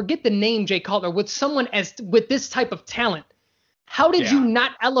Jay, forget the name Jay Cutler, with someone with this type of talent. How did you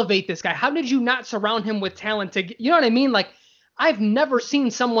not elevate this guy? How did you not surround him with talent you know what I mean? I've never seen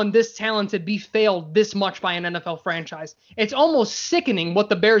someone this talented be failed this much by an NFL franchise. It's almost sickening what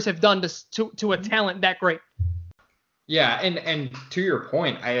the Bears have done to a talent that great. Yeah, and to your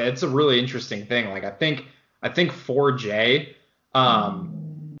point, it's a really interesting thing. I think for Jay,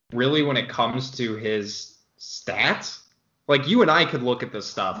 really when it comes to his stats, you and I could look at this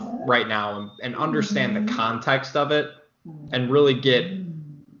stuff right now and understand the context of it and really get,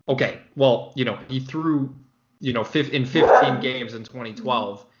 okay, well, he threw, in 15 games in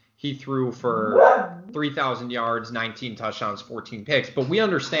 2012, he threw for 3,000 yards, 19 touchdowns, 14 picks. But we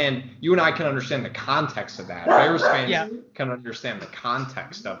understand, you and I can understand the context of that. Bears fans can understand the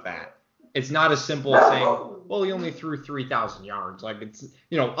context of that. It's not as simple as saying, well, he only threw 3,000 yards. It's,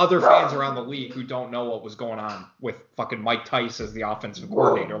 other fans around the league who don't know what was going on with fucking Mike Tice as the offensive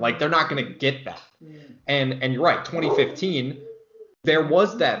coordinator. They're not going to get that. And you're right, 2015, there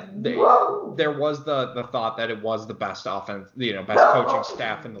was there was the thought that it was the best offense, best coaching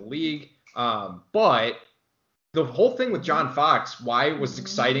staff in the league. But the whole thing with John Fox, why it was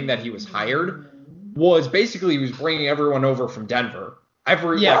exciting that he was hired, was basically he was bringing everyone over from Denver.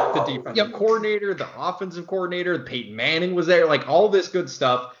 The defensive coordinator, the offensive coordinator, Peyton Manning was there, like all this good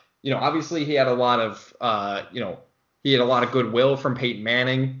stuff. Obviously he had a lot of, he had a lot of goodwill from Peyton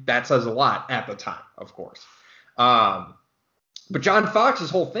Manning. That says a lot at the time, of course. But John Fox's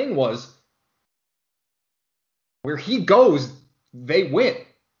whole thing was where he goes, they win.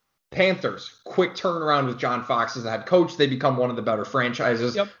 Panthers, quick turnaround with John Fox as the head coach. They become one of the better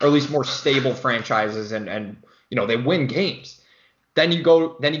franchises, or at least more stable franchises, and they win games. Then he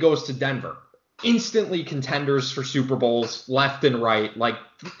goes to Denver. Instantly contenders for Super Bowls left and right. Like,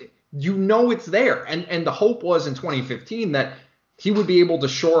 it's there. And the hope was in 2015 that he would be able to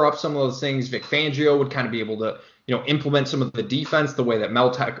shore up some of those things. Vic Fangio would kind of be able to, implement some of the defense the way that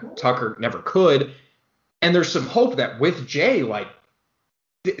Mel Tucker never could. And there's some hope that with Jay, like,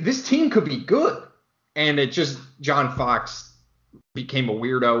 this team could be good. And it just, John Fox became a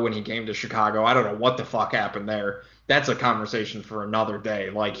weirdo when he came to Chicago. I don't know what the fuck happened there. That's a conversation for another day.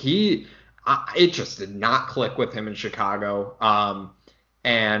 Like, it just did not click with him in Chicago.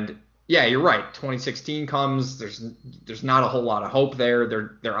 And yeah, you're right. 2016 comes. There's not a whole lot of hope there.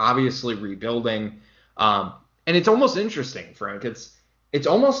 They're obviously rebuilding. And it's almost interesting, Frank. It's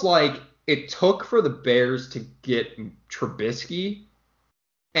almost like it took for the Bears to get Trubisky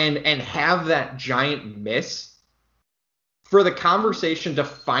and have that giant miss for the conversation to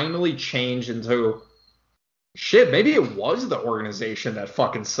finally change into shit. Maybe it was the organization that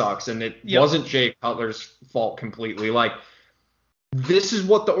fucking sucks, and it wasn't Jay Cutler's fault completely. Like, this is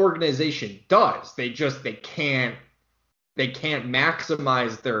what the organization does. They can't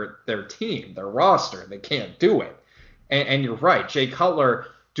maximize their team, their roster. They can't do it. And you're right. Jay Cutler,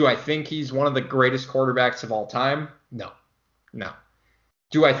 do I think he's one of the greatest quarterbacks of all time? No.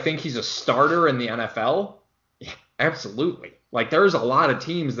 Do I think he's a starter in the NFL? Yeah, absolutely. Like, there's a lot of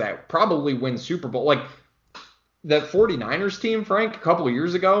teams that probably win Super Bowl. Like, that 49ers team, Frank, a couple of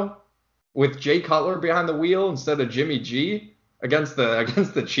years ago, with Jay Cutler behind the wheel instead of Jimmy G against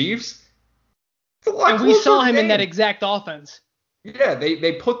the Chiefs. And we saw him in that exact offense. Yeah,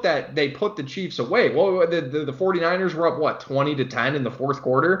 they put the Chiefs away. Well, the 49ers were up, 20-10 in the fourth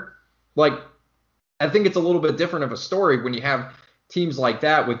quarter? Like, I think it's a little bit different of a story when you have teams like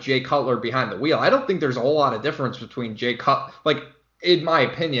that with Jay Cutler behind the wheel. I don't think there's a whole lot of difference between Jay Cutler. Like, in my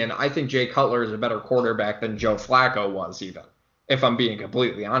opinion, I think Jay Cutler is a better quarterback than Joe Flacco was, even, if I'm being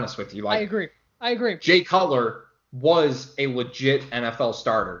completely honest with you. Like, I agree. Jay Cutler was a legit NFL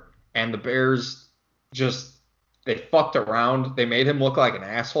starter, and the Bears they fucked around. They made him look like an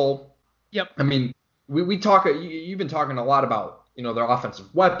asshole. Yep. I mean, you've been talking a lot about, their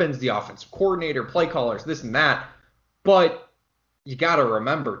offensive weapons, the offensive coordinator, play callers, this and that. But you got to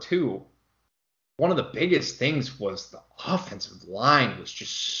remember, too, one of the biggest things was the offensive line was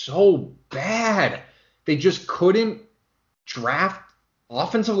just so bad. They just couldn't draft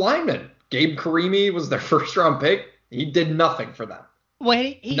offensive linemen. Gabe Carimi was their first-round pick. He did nothing for them.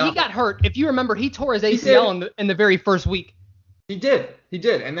 Well, he got hurt. If you remember, he tore his ACL in the very first week. He did,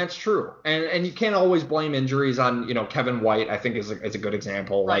 and that's true. And you can't always blame injuries on, Kevin White, I think is a good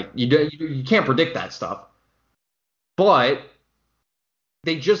example. Right. Like, you can't predict that stuff. But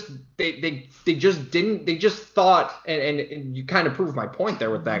they just thought, and you kind of proved my point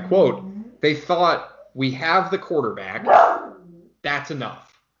there with that quote. They thought, we have the quarterback, that's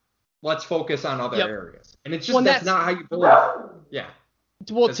enough. Let's focus on other areas. And it's just that's not how you build it. Yeah.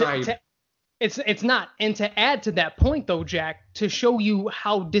 Well, it's not. And to add to that point, though, Jack, to show you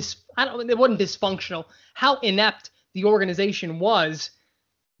how it wasn't dysfunctional, how inept the organization was.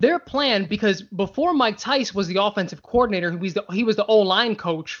 Their plan, because before Mike Tice was the offensive coordinator, he was the O-line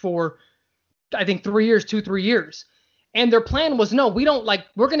coach for, I think, 3 years. And their plan was, no, we're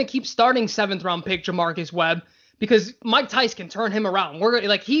going to keep starting 7th-round pick Jamarcus Webb because Mike Tice can turn him around.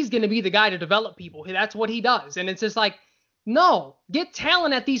 He's going to be the guy to develop people. That's what he does. And it's just like, no, get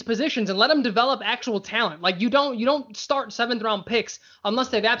talent at these positions and let them develop actual talent. Like, you don't start 7th-round picks unless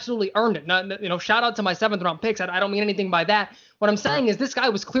they've absolutely earned it. Shout out to my 7th-round picks. I don't mean anything by that. What I'm saying is this guy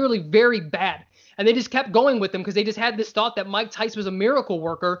was clearly very bad, and they just kept going with him because they just had this thought that Mike Tice was a miracle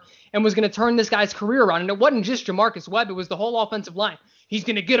worker and was going to turn this guy's career around. And it wasn't just Jamarcus Webb. It was the whole offensive line. He's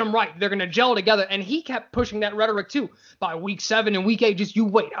going to get them right. They're going to gel together. And he kept pushing that rhetoric, too. By week 7 and week 8, just you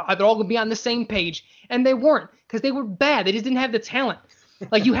wait. They're all going to be on the same page. And they weren't because they were bad. They just didn't have the talent.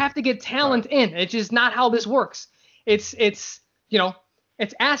 Like, you have to get talent in. It's just not how this works. It's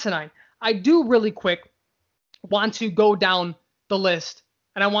asinine. I do really quick want to go down the list,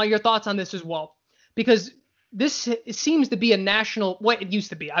 and I want your thoughts on this as well, because this seems to be a national, what it used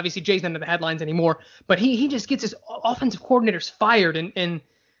to be. Obviously, Jay's not in the headlines anymore, but he just gets his offensive coordinators fired, and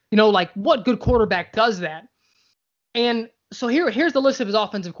like, what good quarterback does that? And so here's the list of his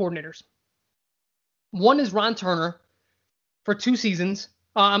offensive coordinators. One is Ron Turner for 2 seasons.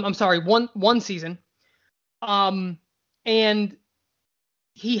 I'm sorry, one season. And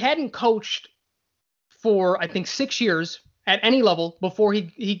he hadn't coached for, I think, 6 years at any level before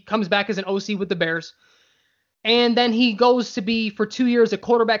he comes back as an OC with the Bears. And then he goes to be, for 2 years, a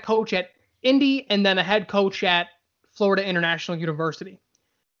quarterback coach at Indy and then a head coach at Florida International University.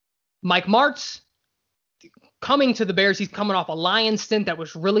 Mike Martz, coming to the Bears, he's coming off a Lions stint that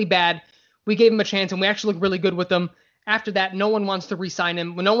was really bad. We gave him a chance, and we actually looked really good with him. After that, no one wants to re-sign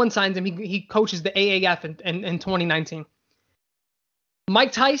him. When no one signs him, he coaches the AAF in 2019.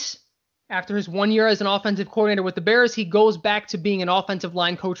 Mike Tice, after his 1 year as an offensive coordinator with the Bears, he goes back to being an offensive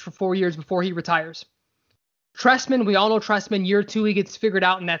line coach for 4 years before he retires. Trestman, we all know Trestman, year 2, he gets figured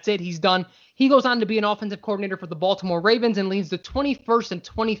out, and that's it. He's done. He goes on to be an offensive coordinator for the Baltimore Ravens and leads the 21st and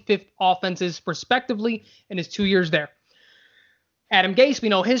 25th offenses, respectively, in his 2 years there. Adam Gase, we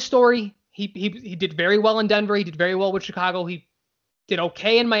know his story. He did very well in Denver. He did very well with Chicago. He did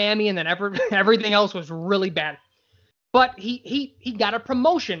okay in Miami, and then everything else was really bad. But he got a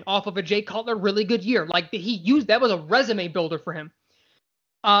promotion off of a Jay Cutler really good year. Like, that was a resume builder for him.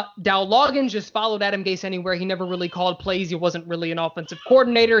 Dow Loggins just followed Adam Gase anywhere. He never really called plays. He wasn't really an offensive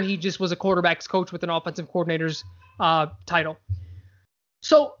coordinator. He just was a quarterback's coach with an offensive coordinator's title.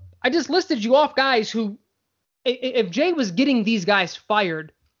 So I just listed you off guys who, if Jay was getting these guys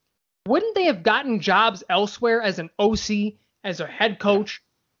fired, wouldn't they have gotten jobs elsewhere as an OC, as a head coach,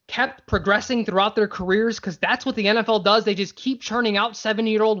 kept progressing throughout their careers? Because that's what the NFL does. They just keep churning out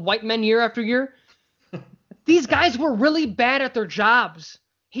 70-year-old white men year after year. These guys were really bad at their jobs.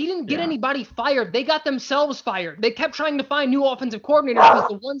 He didn't get anybody fired. They got themselves fired. They kept trying to find new offensive coordinators because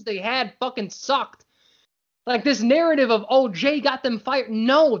the ones they had fucking sucked. Like, this narrative of, oh, Jay got them fired.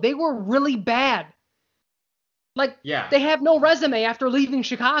 No, they were really bad. Like, they have no resume after leaving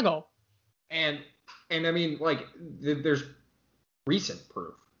Chicago. And I mean, like, there's recent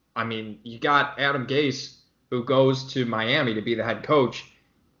proof. I mean, you got Adam Gase, who goes to Miami to be the head coach,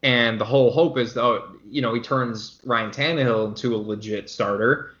 and the whole hope is, though, he turns Ryan Tannehill into a legit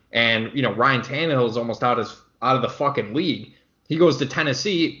starter, and Ryan Tannehill is almost out of the fucking league. He goes to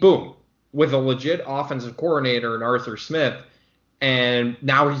Tennessee, boom, with a legit offensive coordinator in Arthur Smith, and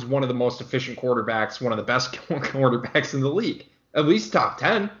now he's one of the most efficient quarterbacks, one of the best quarterbacks in the league, at least top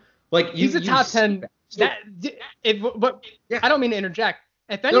 10. Like, he's a top 10. But I don't mean to interject.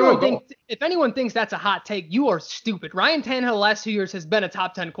 If anyone thinks that's a hot take, you are stupid. Ryan Tannehill the last 2 years has been a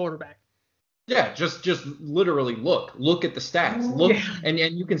top 10 quarterback. Yeah, just literally look at the stats. Look, and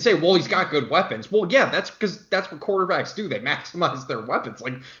you can say, well, he's got good weapons. Well, yeah, that's because that's what quarterbacks do. They maximize their weapons.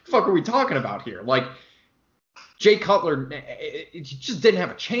 Like, the fuck are we talking about here? Like, Jay Cutler, he just didn't have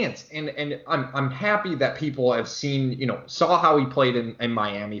a chance. And I'm happy that people have seen, saw how he played in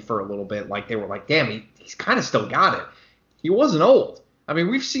Miami for a little bit. Like, they were like, damn, he's kind of still got it. He wasn't old. I mean,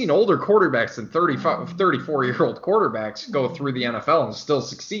 we've seen older quarterbacks than 34-year-old quarterbacks go through the NFL and still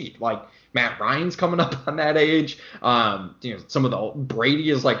succeed. Like, Matt Ryan's coming up on that age. Some of the Brady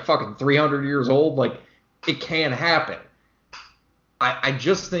is like fucking 300 years old. Like, it can happen. I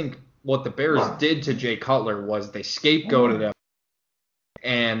just think what the Bears did to Jay Cutler was they scapegoated him,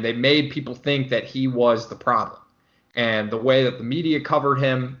 and they made people think that he was the problem. And the way that the media covered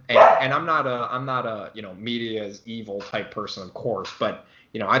him, and I'm not a media is evil type person, of course, but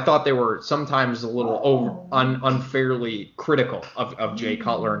I thought they were sometimes a little unfairly critical of Jay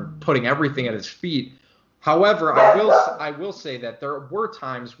Cutler and putting everything at his feet. However, I will say that there were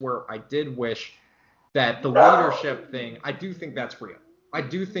times where I did wish that the leadership thing, I do think that's real. I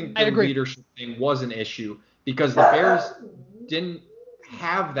do think the leadership thing was an issue because the Bears didn't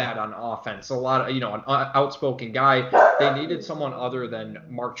have that on offense. A lot of, an outspoken guy. They needed someone other than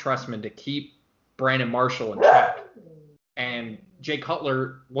Mark Trestman to keep Brandon Marshall in check. And Jay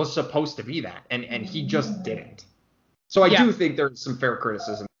Cutler was supposed to be that, and he just didn't. So I do think there's some fair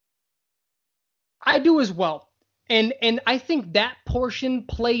criticism. I do as well. And I think that portion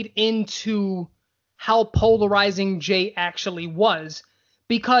played into how polarizing Jay actually was,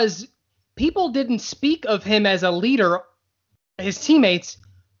 because people didn't speak of him as a leader, his teammates,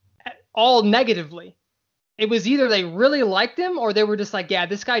 all negatively. It was either they really liked him or they were just like, yeah,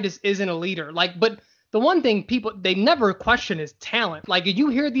 this guy just isn't a leader. Like, but the one thing they never question is talent. Like, you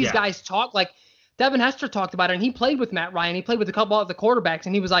hear these guys talk, like Devin Hester talked about it, and he played with Matt Ryan. He played with a couple of the quarterbacks,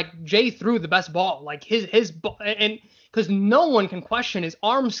 and he was like, Jay threw the best ball. Like, his ball, and because no one can question his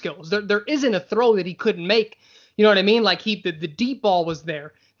arm skills. There isn't a throw that he couldn't make. You know what I mean? Like the deep ball was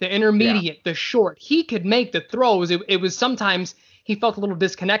there, the intermediate, the short. He could make the throws. It was sometimes he felt a little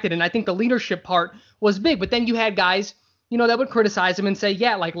disconnected, and I think the leadership part was big. But then you had guys, that would criticize him and say,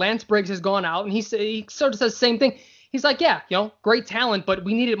 yeah, like Lance Briggs has gone out, and he sort of says the same thing. He's like, yeah, great talent, but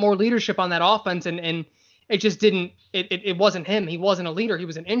we needed more leadership on that offense, and it just didn't. It wasn't him. He wasn't a leader. He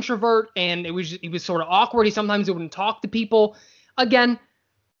was an introvert, and he was sort of awkward. He sometimes wouldn't talk to people. Again,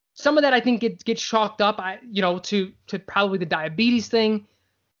 some of that I think gets chalked up, to probably the diabetes thing,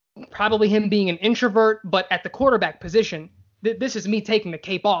 probably him being an introvert. But at the quarterback position, this is me taking the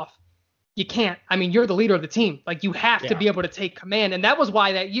cape off. You can't. I mean, you're the leader of the team. Like, you have to be able to take command. And that was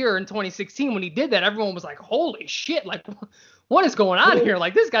why that year in 2016, when he did that, everyone was like, holy shit, like, what is going on here?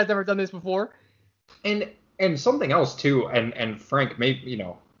 Like, this guy's never done this before. And something else, too, and Frank, maybe,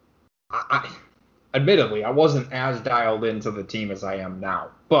 admittedly, I wasn't as dialed into the team as I am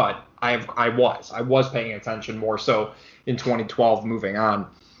now. But I was paying attention more so in 2012 moving on.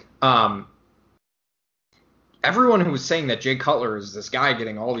 Everyone who was saying that Jay Cutler is this guy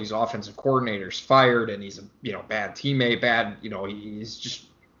getting all these offensive coordinators fired and he's a bad teammate, he's just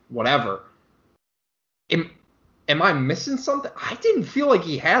whatever. Am I missing something? I didn't feel like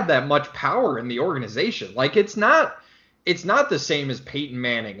he had that much power in the organization. Like, it's not the same as Peyton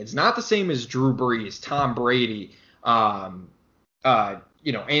Manning. It's not the same as Drew Brees, Tom Brady,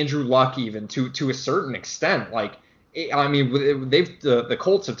 Andrew Luck, even to a certain extent. Like, I mean, the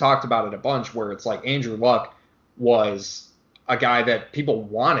Colts have talked about it a bunch, where it's like Andrew Luck was a guy that people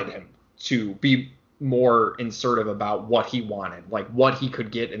wanted him to be more assertive about what he wanted, like what he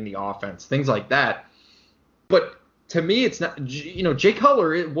could get in the offense, things like that. But to me, it's not, Jay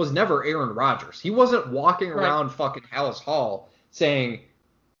Cutler was never Aaron Rodgers. He wasn't walking around fucking Hallis Hall saying,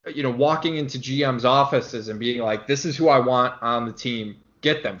 walking into GM's offices and being like, this is who I want on the team,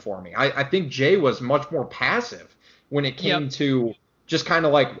 get them for me. I think Jay was much more passive when it came to just kind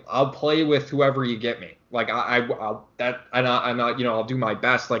of like, I'll play with whoever you get me. Like, I'll do my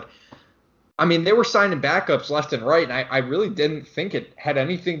best. Like, I mean, they were signing backups left and right, and I really didn't think it had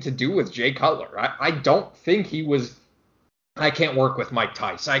anything to do with Jay Cutler. I don't think he was. I can't work with Mike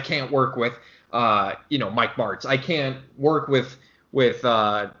Tice. I can't work with Mike Martz. I can't work with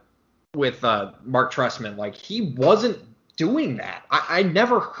Mark Trestman. Like, he wasn't doing that. I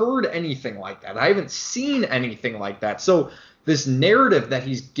never heard anything like that. I haven't seen anything like that. So this narrative that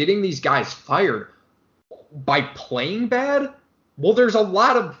he's getting these guys fired by playing bad, well, there's a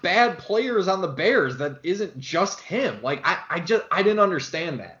lot of bad players on the Bears that isn't just him. Like, I didn't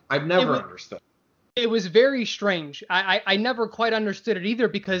understand that. I've never understood. It was very strange. I never quite understood it either,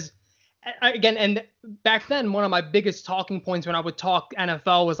 because again, and back then, one of my biggest talking points when I would talk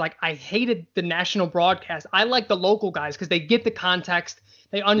NFL was like, I hated the national broadcast. I like the local guys because they get the context,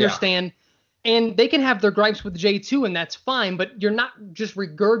 they understand, and they can have their gripes with Jay too, and that's fine, but you're not just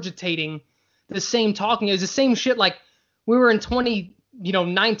regurgitating the same talking. It was the same shit. Like, we were in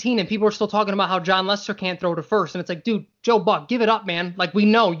 2019 and people were still talking about how John Lester can't throw to first. And it's like, dude, Joe Buck, give it up, man. Like, we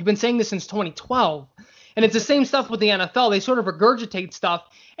know you've been saying this since 2012. And it's the same stuff with the NFL. They sort of regurgitate stuff,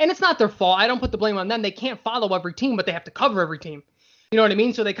 and it's not their fault. I don't put the blame on them. They can't follow every team, but they have to cover every team. You know what I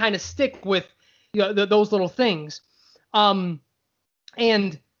mean? So they kind of stick with those little things. And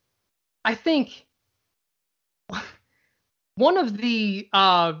I think one of the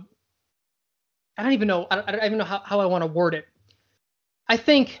I don't even know how I want to word it. I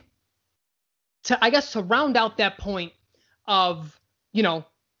think to round out that point of,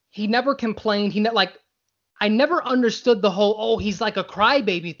 he never complained. I never understood the whole, he's like a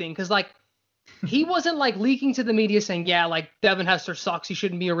crybaby thing. Cause like, he wasn't like leaking to the media saying, yeah, like Devin Hester sucks. He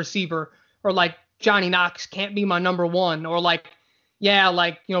shouldn't be a receiver, or like Johnny Knox can't be my number one, or like, yeah,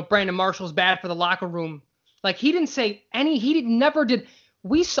 like, Brandon Marshall's bad for the locker room. Like, he didn't say never did.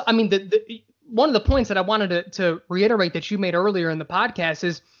 We saw, I mean, one of the points that I wanted to reiterate that you made earlier in the podcast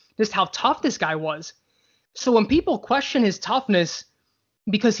is just how tough this guy was. So when people question his toughness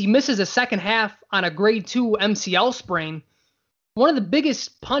because he misses a second half on a grade 2 MCL sprain, one of the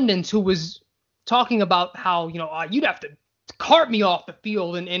biggest pundits who was talking about how, you'd have to cart me off the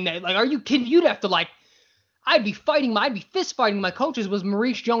field and like, are you kidding? You'd have to like, I'd be fist fighting my coaches, was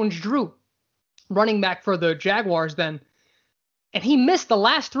Maurice Jones-Drew, running back for the Jaguars then. And he missed the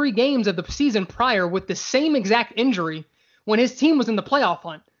last 3 games of the season prior with the same exact injury when his team was in the playoff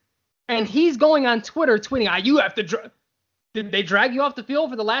hunt. And he's going on Twitter tweeting, you have to did they drag you off the field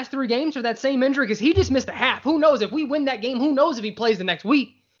for the last 3 games for that same injury? Because he just missed a half. Who knows if we win that game? Who knows if he plays the next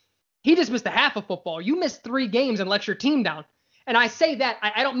week? He just missed a half of football. You missed 3 games and let your team down. And I say that,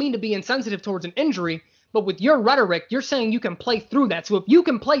 I don't mean to be insensitive towards an injury, But with your rhetoric, you're saying you can play through that. So if you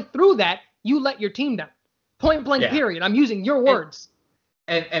can play through that, you let your team down. Point blank, period. I'm using your words.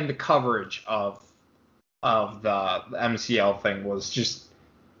 And the coverage of the MCL thing was just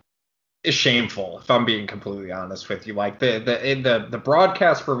shameful, if I'm being completely honest with you. Like the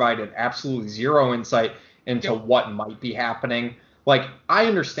broadcast provided absolutely zero insight into what might be happening. Like, I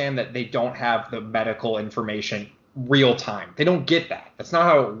understand that they don't have the medical information real time. They don't get that. That's not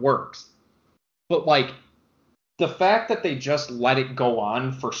how it works. But like, the fact that they just let it go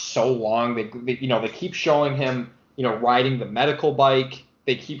on for so long, they keep showing him, riding the medical bike.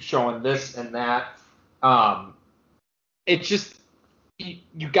 They keep showing this and that. It just,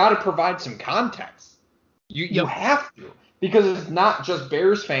 you got to provide some context. You have to, because it's not just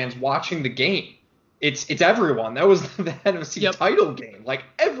Bears fans watching the game. It's everyone. That was the NFC title game. Like,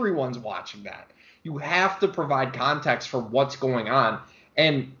 everyone's watching that. You have to provide context for what's going on.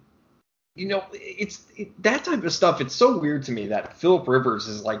 And, that type of stuff. It's so weird to me that Phillip Rivers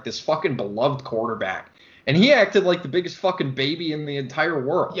is like this fucking beloved quarterback. And he acted like the biggest fucking baby in the entire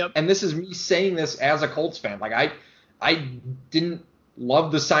world. Yep. And this is me saying this as a Colts fan. Like, I didn't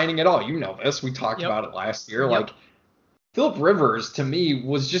love the signing at all. You know this. We talked about it last year. Like, Phillip Rivers, to me,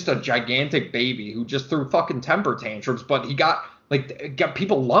 was just a gigantic baby who just threw fucking temper tantrums, but he got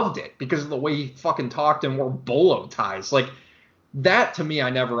people loved it because of the way he fucking talked and wore bolo ties. Like, that, to me, I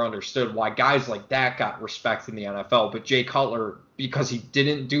never understood why guys like that got respect in the NFL. But Jay Cutler, because he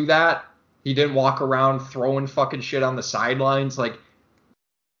didn't do that, he didn't walk around throwing fucking shit on the sidelines. Like,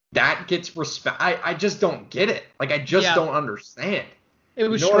 that gets respect. I just don't get it. Like, I just don't understand. It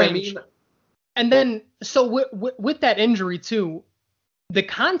was strange. What I mean? And then, so with that injury, too, the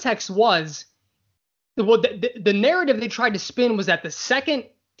context was, the narrative they tried to spin was that the second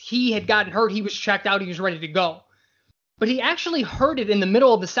he had gotten hurt, he was checked out, he was ready to go. But he actually hurt it in the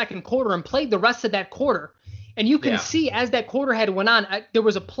middle of the second quarter and played the rest of that quarter. And you can see as that quarter had went on, there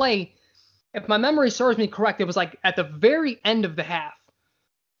was a play, if my memory serves me correct, it was like at the very end of the half.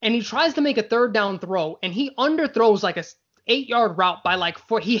 And he tries to make a third down throw, and he underthrows like a 8-yard route by like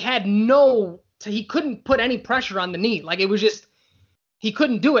 4. He had he couldn't put any pressure on the knee. Like, it was just, he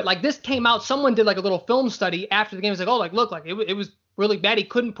couldn't do it. Like, this came out, someone did like a little film study after the game. It was like, oh, like, look, like it was really bad. He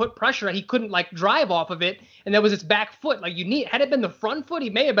couldn't put pressure. He couldn't like drive off of it. And that was his back foot. Like, had it been the front foot, he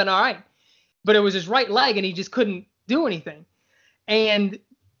may have been all right. But it was his right leg, and he just couldn't do anything. And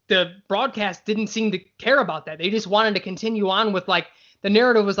the broadcast didn't seem to care about that. They just wanted to continue on with, like, the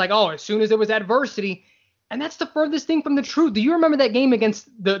narrative was like, oh, as soon as there was adversity. And that's the furthest thing from the truth. Do you remember that game against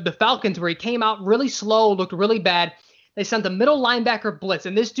the Falcons where he came out really slow, looked really bad? They sent the middle linebacker blitz,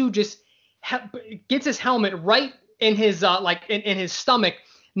 and this dude just gets his helmet right in his in his stomach,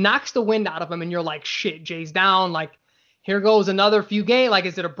 knocks the wind out of him, and you're like, shit, Jay's down. Like, here goes another few games. Like,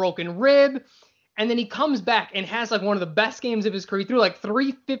 is it a broken rib? And then he comes back and has like one of the best games of his career. He threw like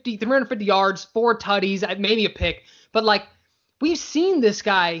 350 yards, 4 tutties, maybe a pick. But like, we've seen this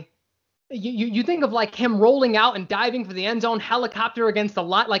guy. You think of like him rolling out and diving for the end zone, helicopter against the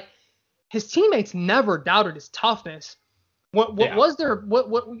lot. Like, his teammates never doubted his toughness. Was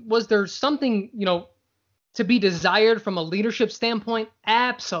there something, to be desired from a leadership standpoint?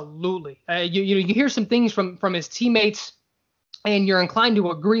 Absolutely. You hear some things from his teammates, and you're inclined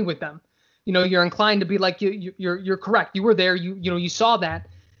to agree with them. You're inclined to be like, you're correct. You were there. You saw that.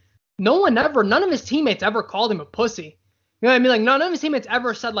 None of his teammates ever called him a pussy. You know what I mean? Like, none of his teammates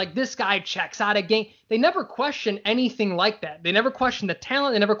ever said, like, this guy checks out of game. They never questioned anything like that. They never questioned the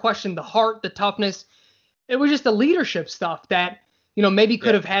talent. They never questioned the heart, the toughness. It was just the leadership stuff that, maybe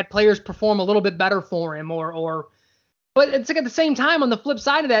could have had players perform a little bit better for him but it's like, at the same time, on the flip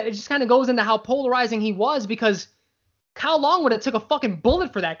side of that, it just kind of goes into how polarizing he was, because how long would it took a fucking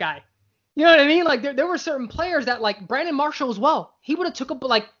bullet for that guy? You know what I mean? Like, there were certain players that, like Brandon Marshall as well, he would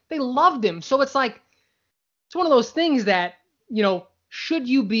have they loved him. So it's like, it's one of those things that, should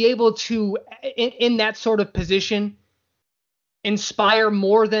you be able to, in that sort of position, inspire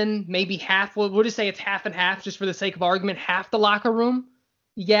more than maybe half? We'll just say it's half and half, just for the sake of argument, half the locker room.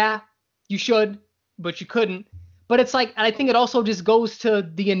 Yeah, you should, but you couldn't. But it's like, I think it also just goes to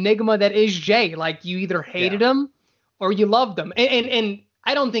the enigma that is Jay. Like, you either hated him or you loved him. And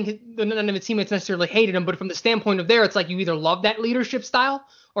I don't think none of his teammates necessarily hated him, but from the standpoint of it's like, you either love that leadership style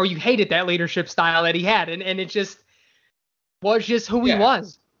or you hated that leadership style that he had. And it just was just who he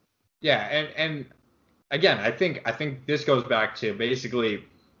was. Yeah. And again, I think this goes back to basically,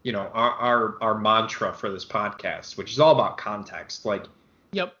 our mantra for this podcast, which is all about context. Like,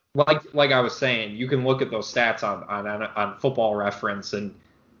 like I was saying, you can look at those stats on Football Reference, and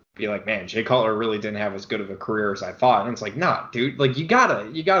be like, man, Jay Cutler really didn't have as good of a career as I thought. And it's like, nah, dude, like you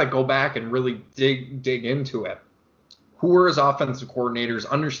gotta go back and really dig into it. Who are his offensive coordinators?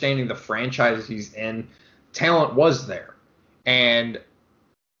 Understanding the franchise he's in, talent was there, and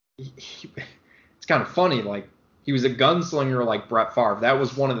it's kind of funny. Like he was a gunslinger like Brett Favre. That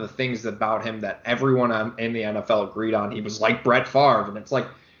was one of the things about him that everyone in the NFL agreed on. He was like Brett Favre, and it's like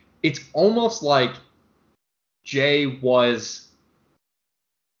it's almost like Jay was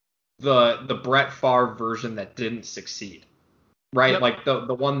the Brett Favre version that didn't succeed, right? Yep. Like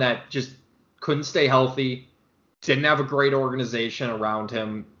the one that just couldn't stay healthy, didn't have a great organization around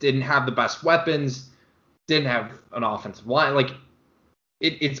him, didn't have the best weapons, didn't have an offensive line. Like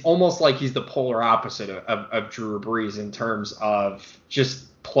it's almost like he's the polar opposite of Drew Brees in terms of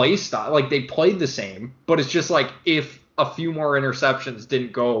just play style. Like they played the same, but it's just like if a few more interceptions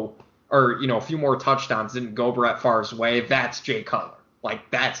didn't go, or a few more touchdowns didn't go Brett Favre's way, that's Jay Cutler.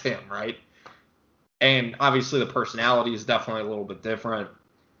 Like, that's him, right? And obviously the personality is definitely a little bit different.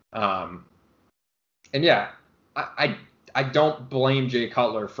 And yeah, I don't blame Jay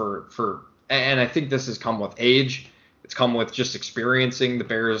Cutler for and I think this has come with age. It's come with just experiencing the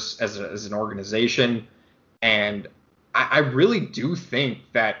Bears as an organization. And I really do think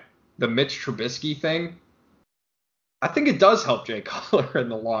that the Mitch Trubisky thing, I think it does help Jay Cutler in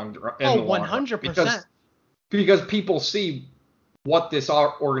the long run. 100%. Because people see what this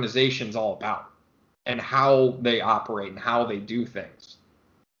organization's all about and how they operate and how they do things.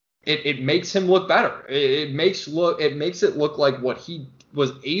 It makes him look better. It makes it look like what he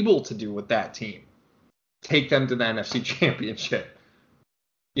was able to do with that team. Take them to the NFC Championship.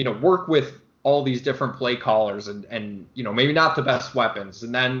 Work with all these different play callers and maybe not the best weapons.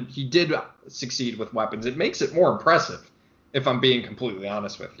 And then he did succeed with weapons. It makes it more impressive, if I'm being completely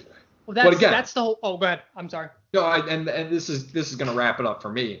honest with you. Well, that's the whole. Oh, go ahead. I'm sorry. No, and this is going to wrap it up for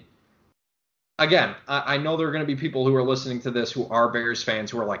me. Again, I know there are going to be people who are listening to this who are Bears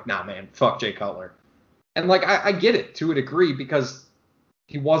fans who are like, nah, man, fuck Jay Cutler. And like, I get it to a degree because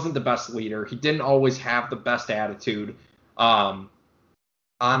he wasn't the best leader. He didn't always have the best attitude on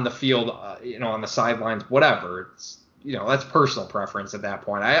the field, on the sidelines, whatever. It's, that's personal preference at that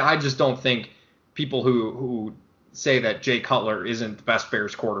point. I just don't think people who say that Jay Cutler isn't the best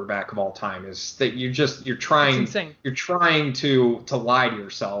Bears quarterback of all time is that you're trying to lie to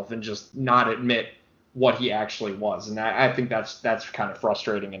yourself and just not admit what he actually was. And I think that's kind of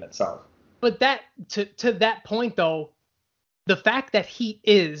frustrating in itself. But that to that point though, the fact that he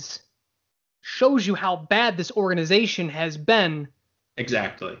is shows you how bad this organization has been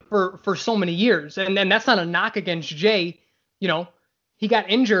exactly for so many years. And that's not a knock against Jay. He got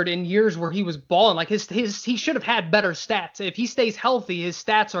injured in years where he was balling. Like he should have had better stats. If he stays healthy, his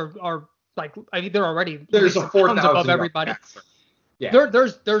stats are like, I mean, they're already there's a 4,000 above everybody. Yeah.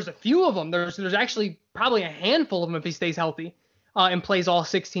 There's a few of them. There's actually probably a handful of them if he stays healthy and plays all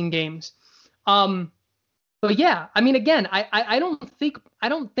 16 games. But yeah, I mean, again, I don't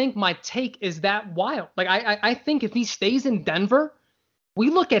think my take is that wild. Like I think if he stays in Denver, we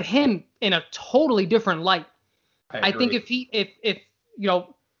look at him in a totally different light. I think if he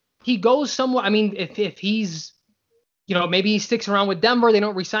goes somewhere, I mean, if he's, maybe he sticks around with Denver, they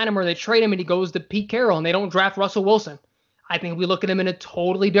don't re-sign him or they trade him and he goes to Pete Carroll and they don't draft Russell Wilson. I think we look at him in a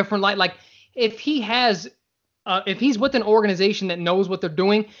totally different light. Like if he's with an organization that knows what they're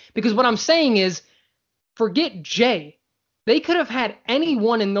doing, because what I'm saying is, forget Jay. They could have had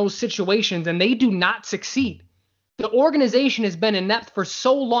anyone in those situations and they do not succeed. The organization has been inept for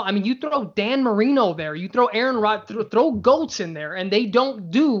so long. I mean, you throw Dan Marino there, you throw Aaron Rodgers, throw Goats in there, and they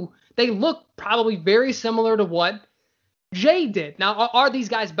look probably very similar to what Jay did. Now, are these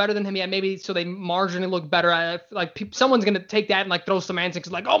guys better than him? Yeah, maybe so they marginally look better. Someone's going to take that and like throw some antics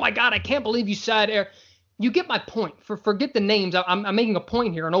like, oh my God, I can't believe you said. You get my point. Forget the names. I'm making a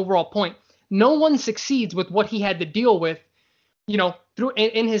point here, an overall point. No one succeeds with what he had to deal with, through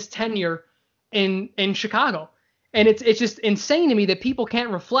in his tenure in Chicago. And it's just insane to me that people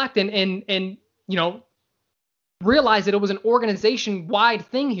can't reflect and realize that it was an organization-wide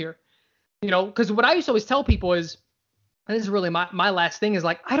thing here. Because what I used to always tell people is, and this is really my last thing, is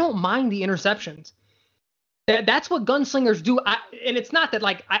like, I don't mind the interceptions. That's what gunslingers do. And it's not that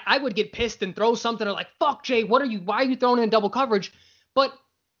like I would get pissed and throw something or like, fuck Jay, why are you throwing in double coverage? But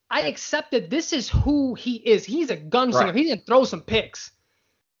I accept that this is who he is. He's a gunslinger. Right. He's going to throw some picks.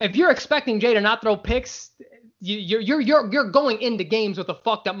 If you're expecting Jay to not throw picks, you're going into games with a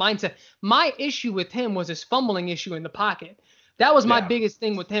fucked up mindset. My issue with him was his fumbling issue in the pocket. That was my biggest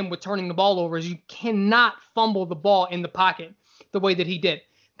thing with him with turning the ball over is you cannot fumble the ball in the pocket the way that he did.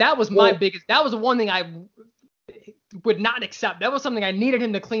 That was that was the one thing would not accept. That was something I needed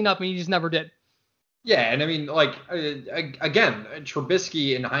him to clean up, and he just never did. Yeah, and I mean, like, again,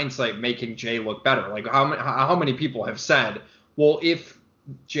 Trubisky in hindsight making Jay look better. Like, how many people have said, well, if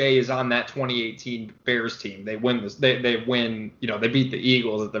Jay is on that 2018 Bears team, they win this. They win. They beat the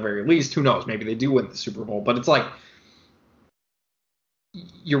Eagles at the very least. Who knows? Maybe they do win the Super Bowl. But it's like,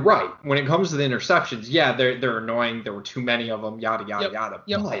 you're right. When it comes to the interceptions, yeah, they're annoying. There were too many of them. Yada yada yada.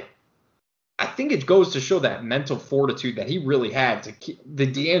 Yep. But I think it goes to show that mental fortitude that he really had to keep. The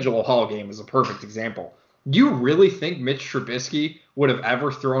D'Angelo Hall game is a perfect example. You really think Mitch Trubisky would have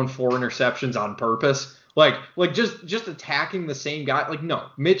ever thrown 4 interceptions on purpose? Like just attacking the same guy? Like, no.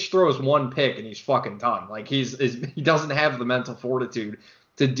 Mitch throws 1 pick and he's fucking done. Like, he doesn't have the mental fortitude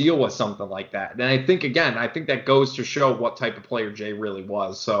to deal with something like that. And I think that goes to show what type of player Jay really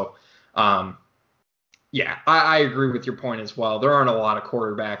was. So, yeah, I agree with your point as well. There aren't a lot of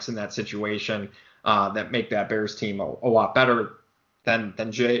quarterbacks in that situation that make that Bears team a lot better than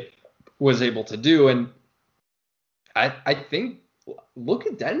Jay was able to do. And I think, look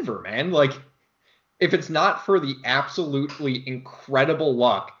at Denver, man. Like, if it's not for the absolutely incredible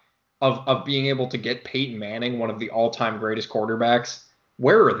luck of being able to get Peyton Manning, one of the all-time greatest quarterbacks,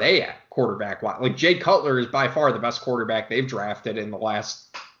 where are they at quarterback-wise? Like, Jay Cutler is by far the best quarterback they've drafted in the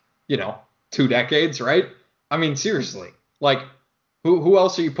last, 2 decades, right? I mean, seriously. Like, who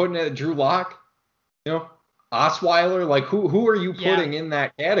else are you putting at Drew Lock? Osweiler? Like, who are you putting in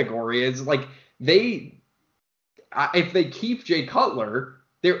that category? It's like if they keep Jay Cutler,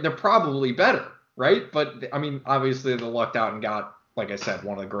 they're probably better, right? But, I mean, obviously they lucked out and got, like I said,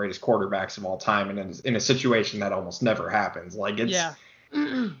 one of the greatest quarterbacks of all time, and in a situation that almost never happens. Like, it's...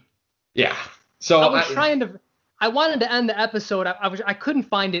 Yeah. So I wanted to end the episode. I couldn't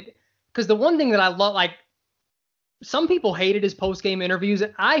find it, because the one thing that I love, like, some people hated his post-game interviews,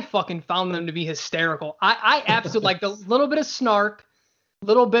 and I fucking found them to be hysterical. I absolutely like the little bit of snark,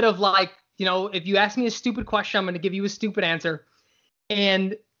 little bit of, like, if you ask me a stupid question, I'm going to give you a stupid answer.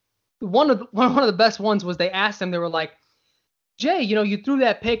 And one of the best ones was they asked him, they were like, Jay, you threw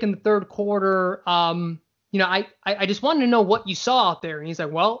that pick in the third quarter. I just wanted to know what you saw out there. And he's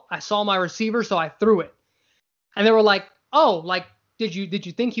like, well, I saw my receiver, so I threw it. And they were like, oh, like, did you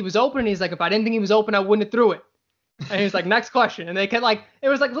think he was open? And he's like, if I didn't think he was open, I wouldn't have threw it. And he was like, next question. And they could, like, it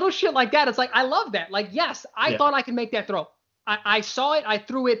was like little shit like that. It's like, I love that. Like, yes, I thought I could make that throw. I saw it. I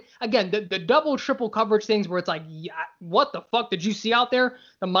threw it. Again, the double, triple coverage things where it's like, yeah, what the fuck did you see out there?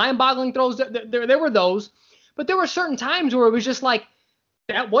 The mind-boggling throws, there were those. But there were certain times where it was just like,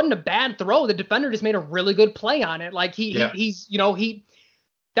 that wasn't a bad throw. The defender just made a really good play on it. Like, that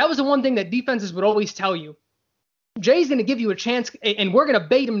was the one thing that defenses would always tell you. Jay's going to give you a chance, and we're going to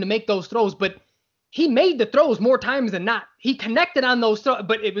bait him to make those throws, but he made the throws more times than not. He connected on those throws,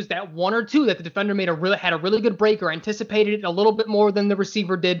 but it was that 1 or 2 that the defender had a really good break, or anticipated it a little bit more than the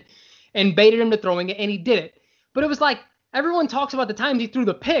receiver did, and baited him to throwing it, and he did it. But it was like, everyone talks about the times he threw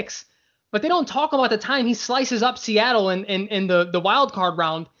the picks, but they don't talk about the time he slices up Seattle in the wild card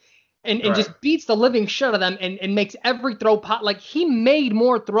round and just beats the living shit out of them and makes every throw pot. Like, he made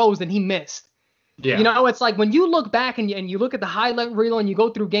more throws than he missed. Yeah. It's like when you look back and you look at the highlight reel and you go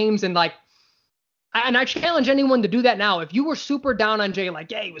through games and like, and I challenge anyone to do that now. If you were super down on Jay,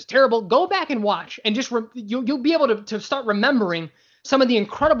 like, yeah, he was terrible, go back and watch and just you'll be able to start remembering some of the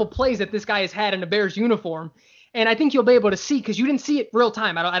incredible plays that this guy has had in a Bears uniform. And I think you'll be able to see, because you didn't see it real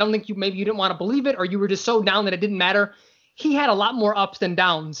time. I don't think maybe you didn't want to believe it, or you were just so down that it didn't matter. He had a lot more ups than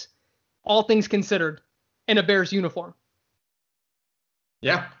downs, all things considered, in a Bears uniform.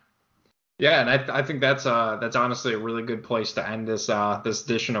 Yeah. Yeah, and I think that's honestly a really good place to end this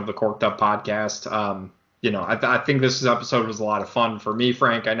edition of the Corked Up Podcast. I think this episode was a lot of fun for me,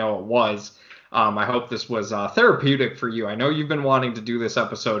 Frank. I know it was. I hope this was therapeutic for you. I know you've been wanting to do this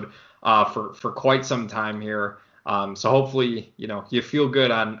episode for quite some time here. So hopefully, you feel good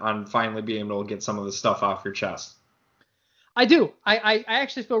on finally being able to get some of this stuff off your chest. I do. I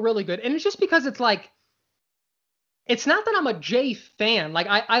actually feel really good. And it's just because it's like, it's not that I'm a Jay fan. Like,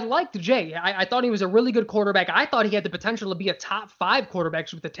 I liked Jay. I thought he was a really good quarterback. I thought he had the potential to be a top 5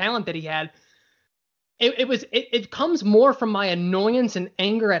 quarterback with the talent that he had. It comes more from my annoyance and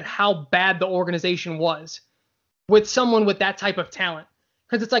anger at how bad the organization was with someone with that type of talent.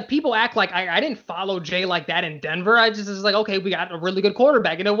 Because it's like, people act like I didn't follow Jay like that in Denver. I just was like, okay, we got a really good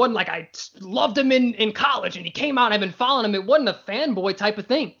quarterback. And it wasn't like I loved him in college and he came out and I've been following him. It wasn't a fanboy type of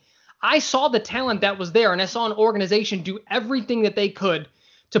thing. I saw the talent that was there, and I saw an organization do everything that they could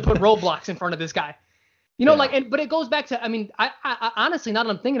to put roadblocks in front of this guy. But it goes back to, I honestly, now that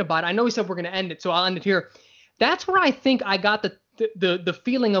I'm thinking about it, I know we said we're going to end it, so I'll end it here. That's where I think I got the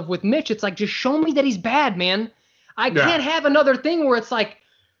feeling of with Mitch. It's like, just show me that he's bad, man. I can't have another thing where it's like,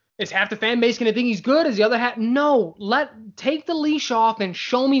 is half the fan base going to think he's good? Is the other half? No, take the leash off and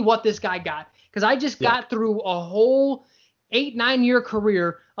show me what this guy got. Because I just got through a whole 8-9 year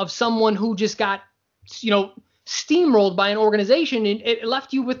career of someone who just got, steamrolled by an organization, and it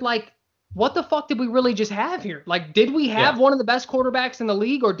left you with like, what the fuck did we really just have here? Like, did we have one of the best quarterbacks in the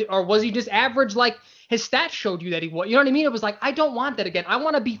league, or was he just average like his stats showed you that he was? You know what I mean? It was like, I don't want that again. I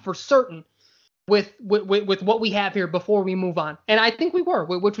want to be for certain with what we have here before we move on. And I think we were,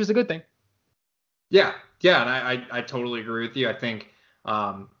 which was a good thing. Yeah, and I totally agree with you. I think,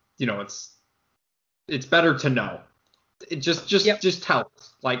 it's better to know. It just tell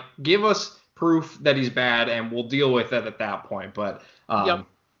us. Like, give us proof that he's bad, and we'll deal with it at that point. But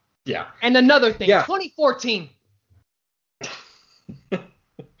yeah. And another thing, 2014.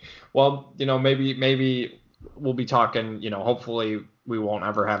 Well, maybe we'll be talking, hopefully we won't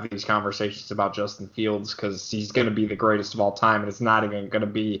ever have these conversations about Justin Fields, because he's going to be the greatest of all time, and it's not even going to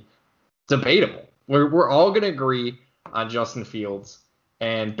be debatable. We're all going to agree on Justin Fields,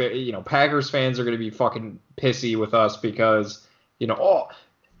 and Packers fans are going to be fucking pissy with us because,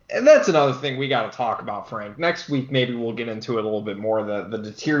 and that's another thing we got to talk about, Frank. Next week, maybe we'll get into it a little bit more, the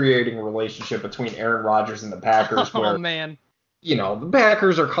deteriorating relationship between Aaron Rodgers and the Packers. Oh, man. The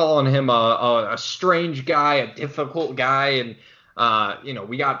Packers are calling him a strange guy, a difficult guy. And,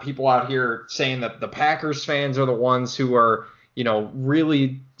 we got people out here saying that the Packers fans are the ones who are,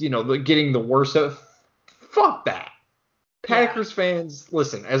 really, getting the worst of. Fuck that. Packers fans,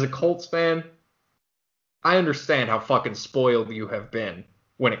 listen, as a Colts fan, I understand how fucking spoiled you have been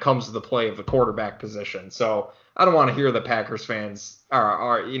when it comes to the play of the quarterback position. So I don't want to hear the Packers fans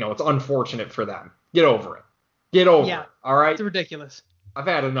are it's unfortunate for them. Get over it. Get over it. All right. It's ridiculous. I've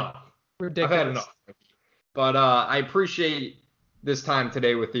had enough. Ridiculous. I've had enough. But I appreciate this time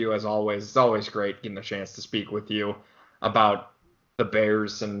today with you, as always. It's always great getting the chance to speak with you about the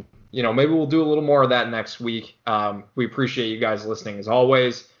Bears, and maybe we'll do a little more of that next week. We appreciate you guys listening as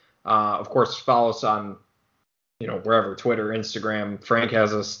always. Of course, follow us on wherever, Twitter, Instagram. Frank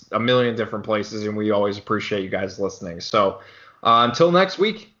has us a million different places, and we always appreciate you guys listening. So until next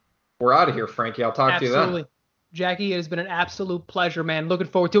week, we're out of here, Frankie. I'll talk to you then. Jackie, it has been an absolute pleasure, man. Looking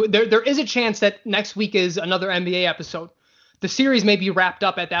forward to it. There is a chance that next week is another NBA episode. The series may be wrapped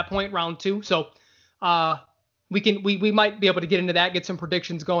up at that point, round 2. So we might be able to get into that, get some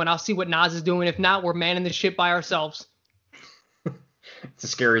predictions going. I'll see what Nas is doing. If not, we're manning this shit by ourselves. It's a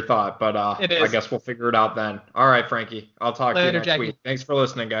scary thought, but I guess we'll figure it out then. All right, Frankie. I'll talk to you next week. Thanks for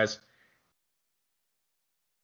listening, guys.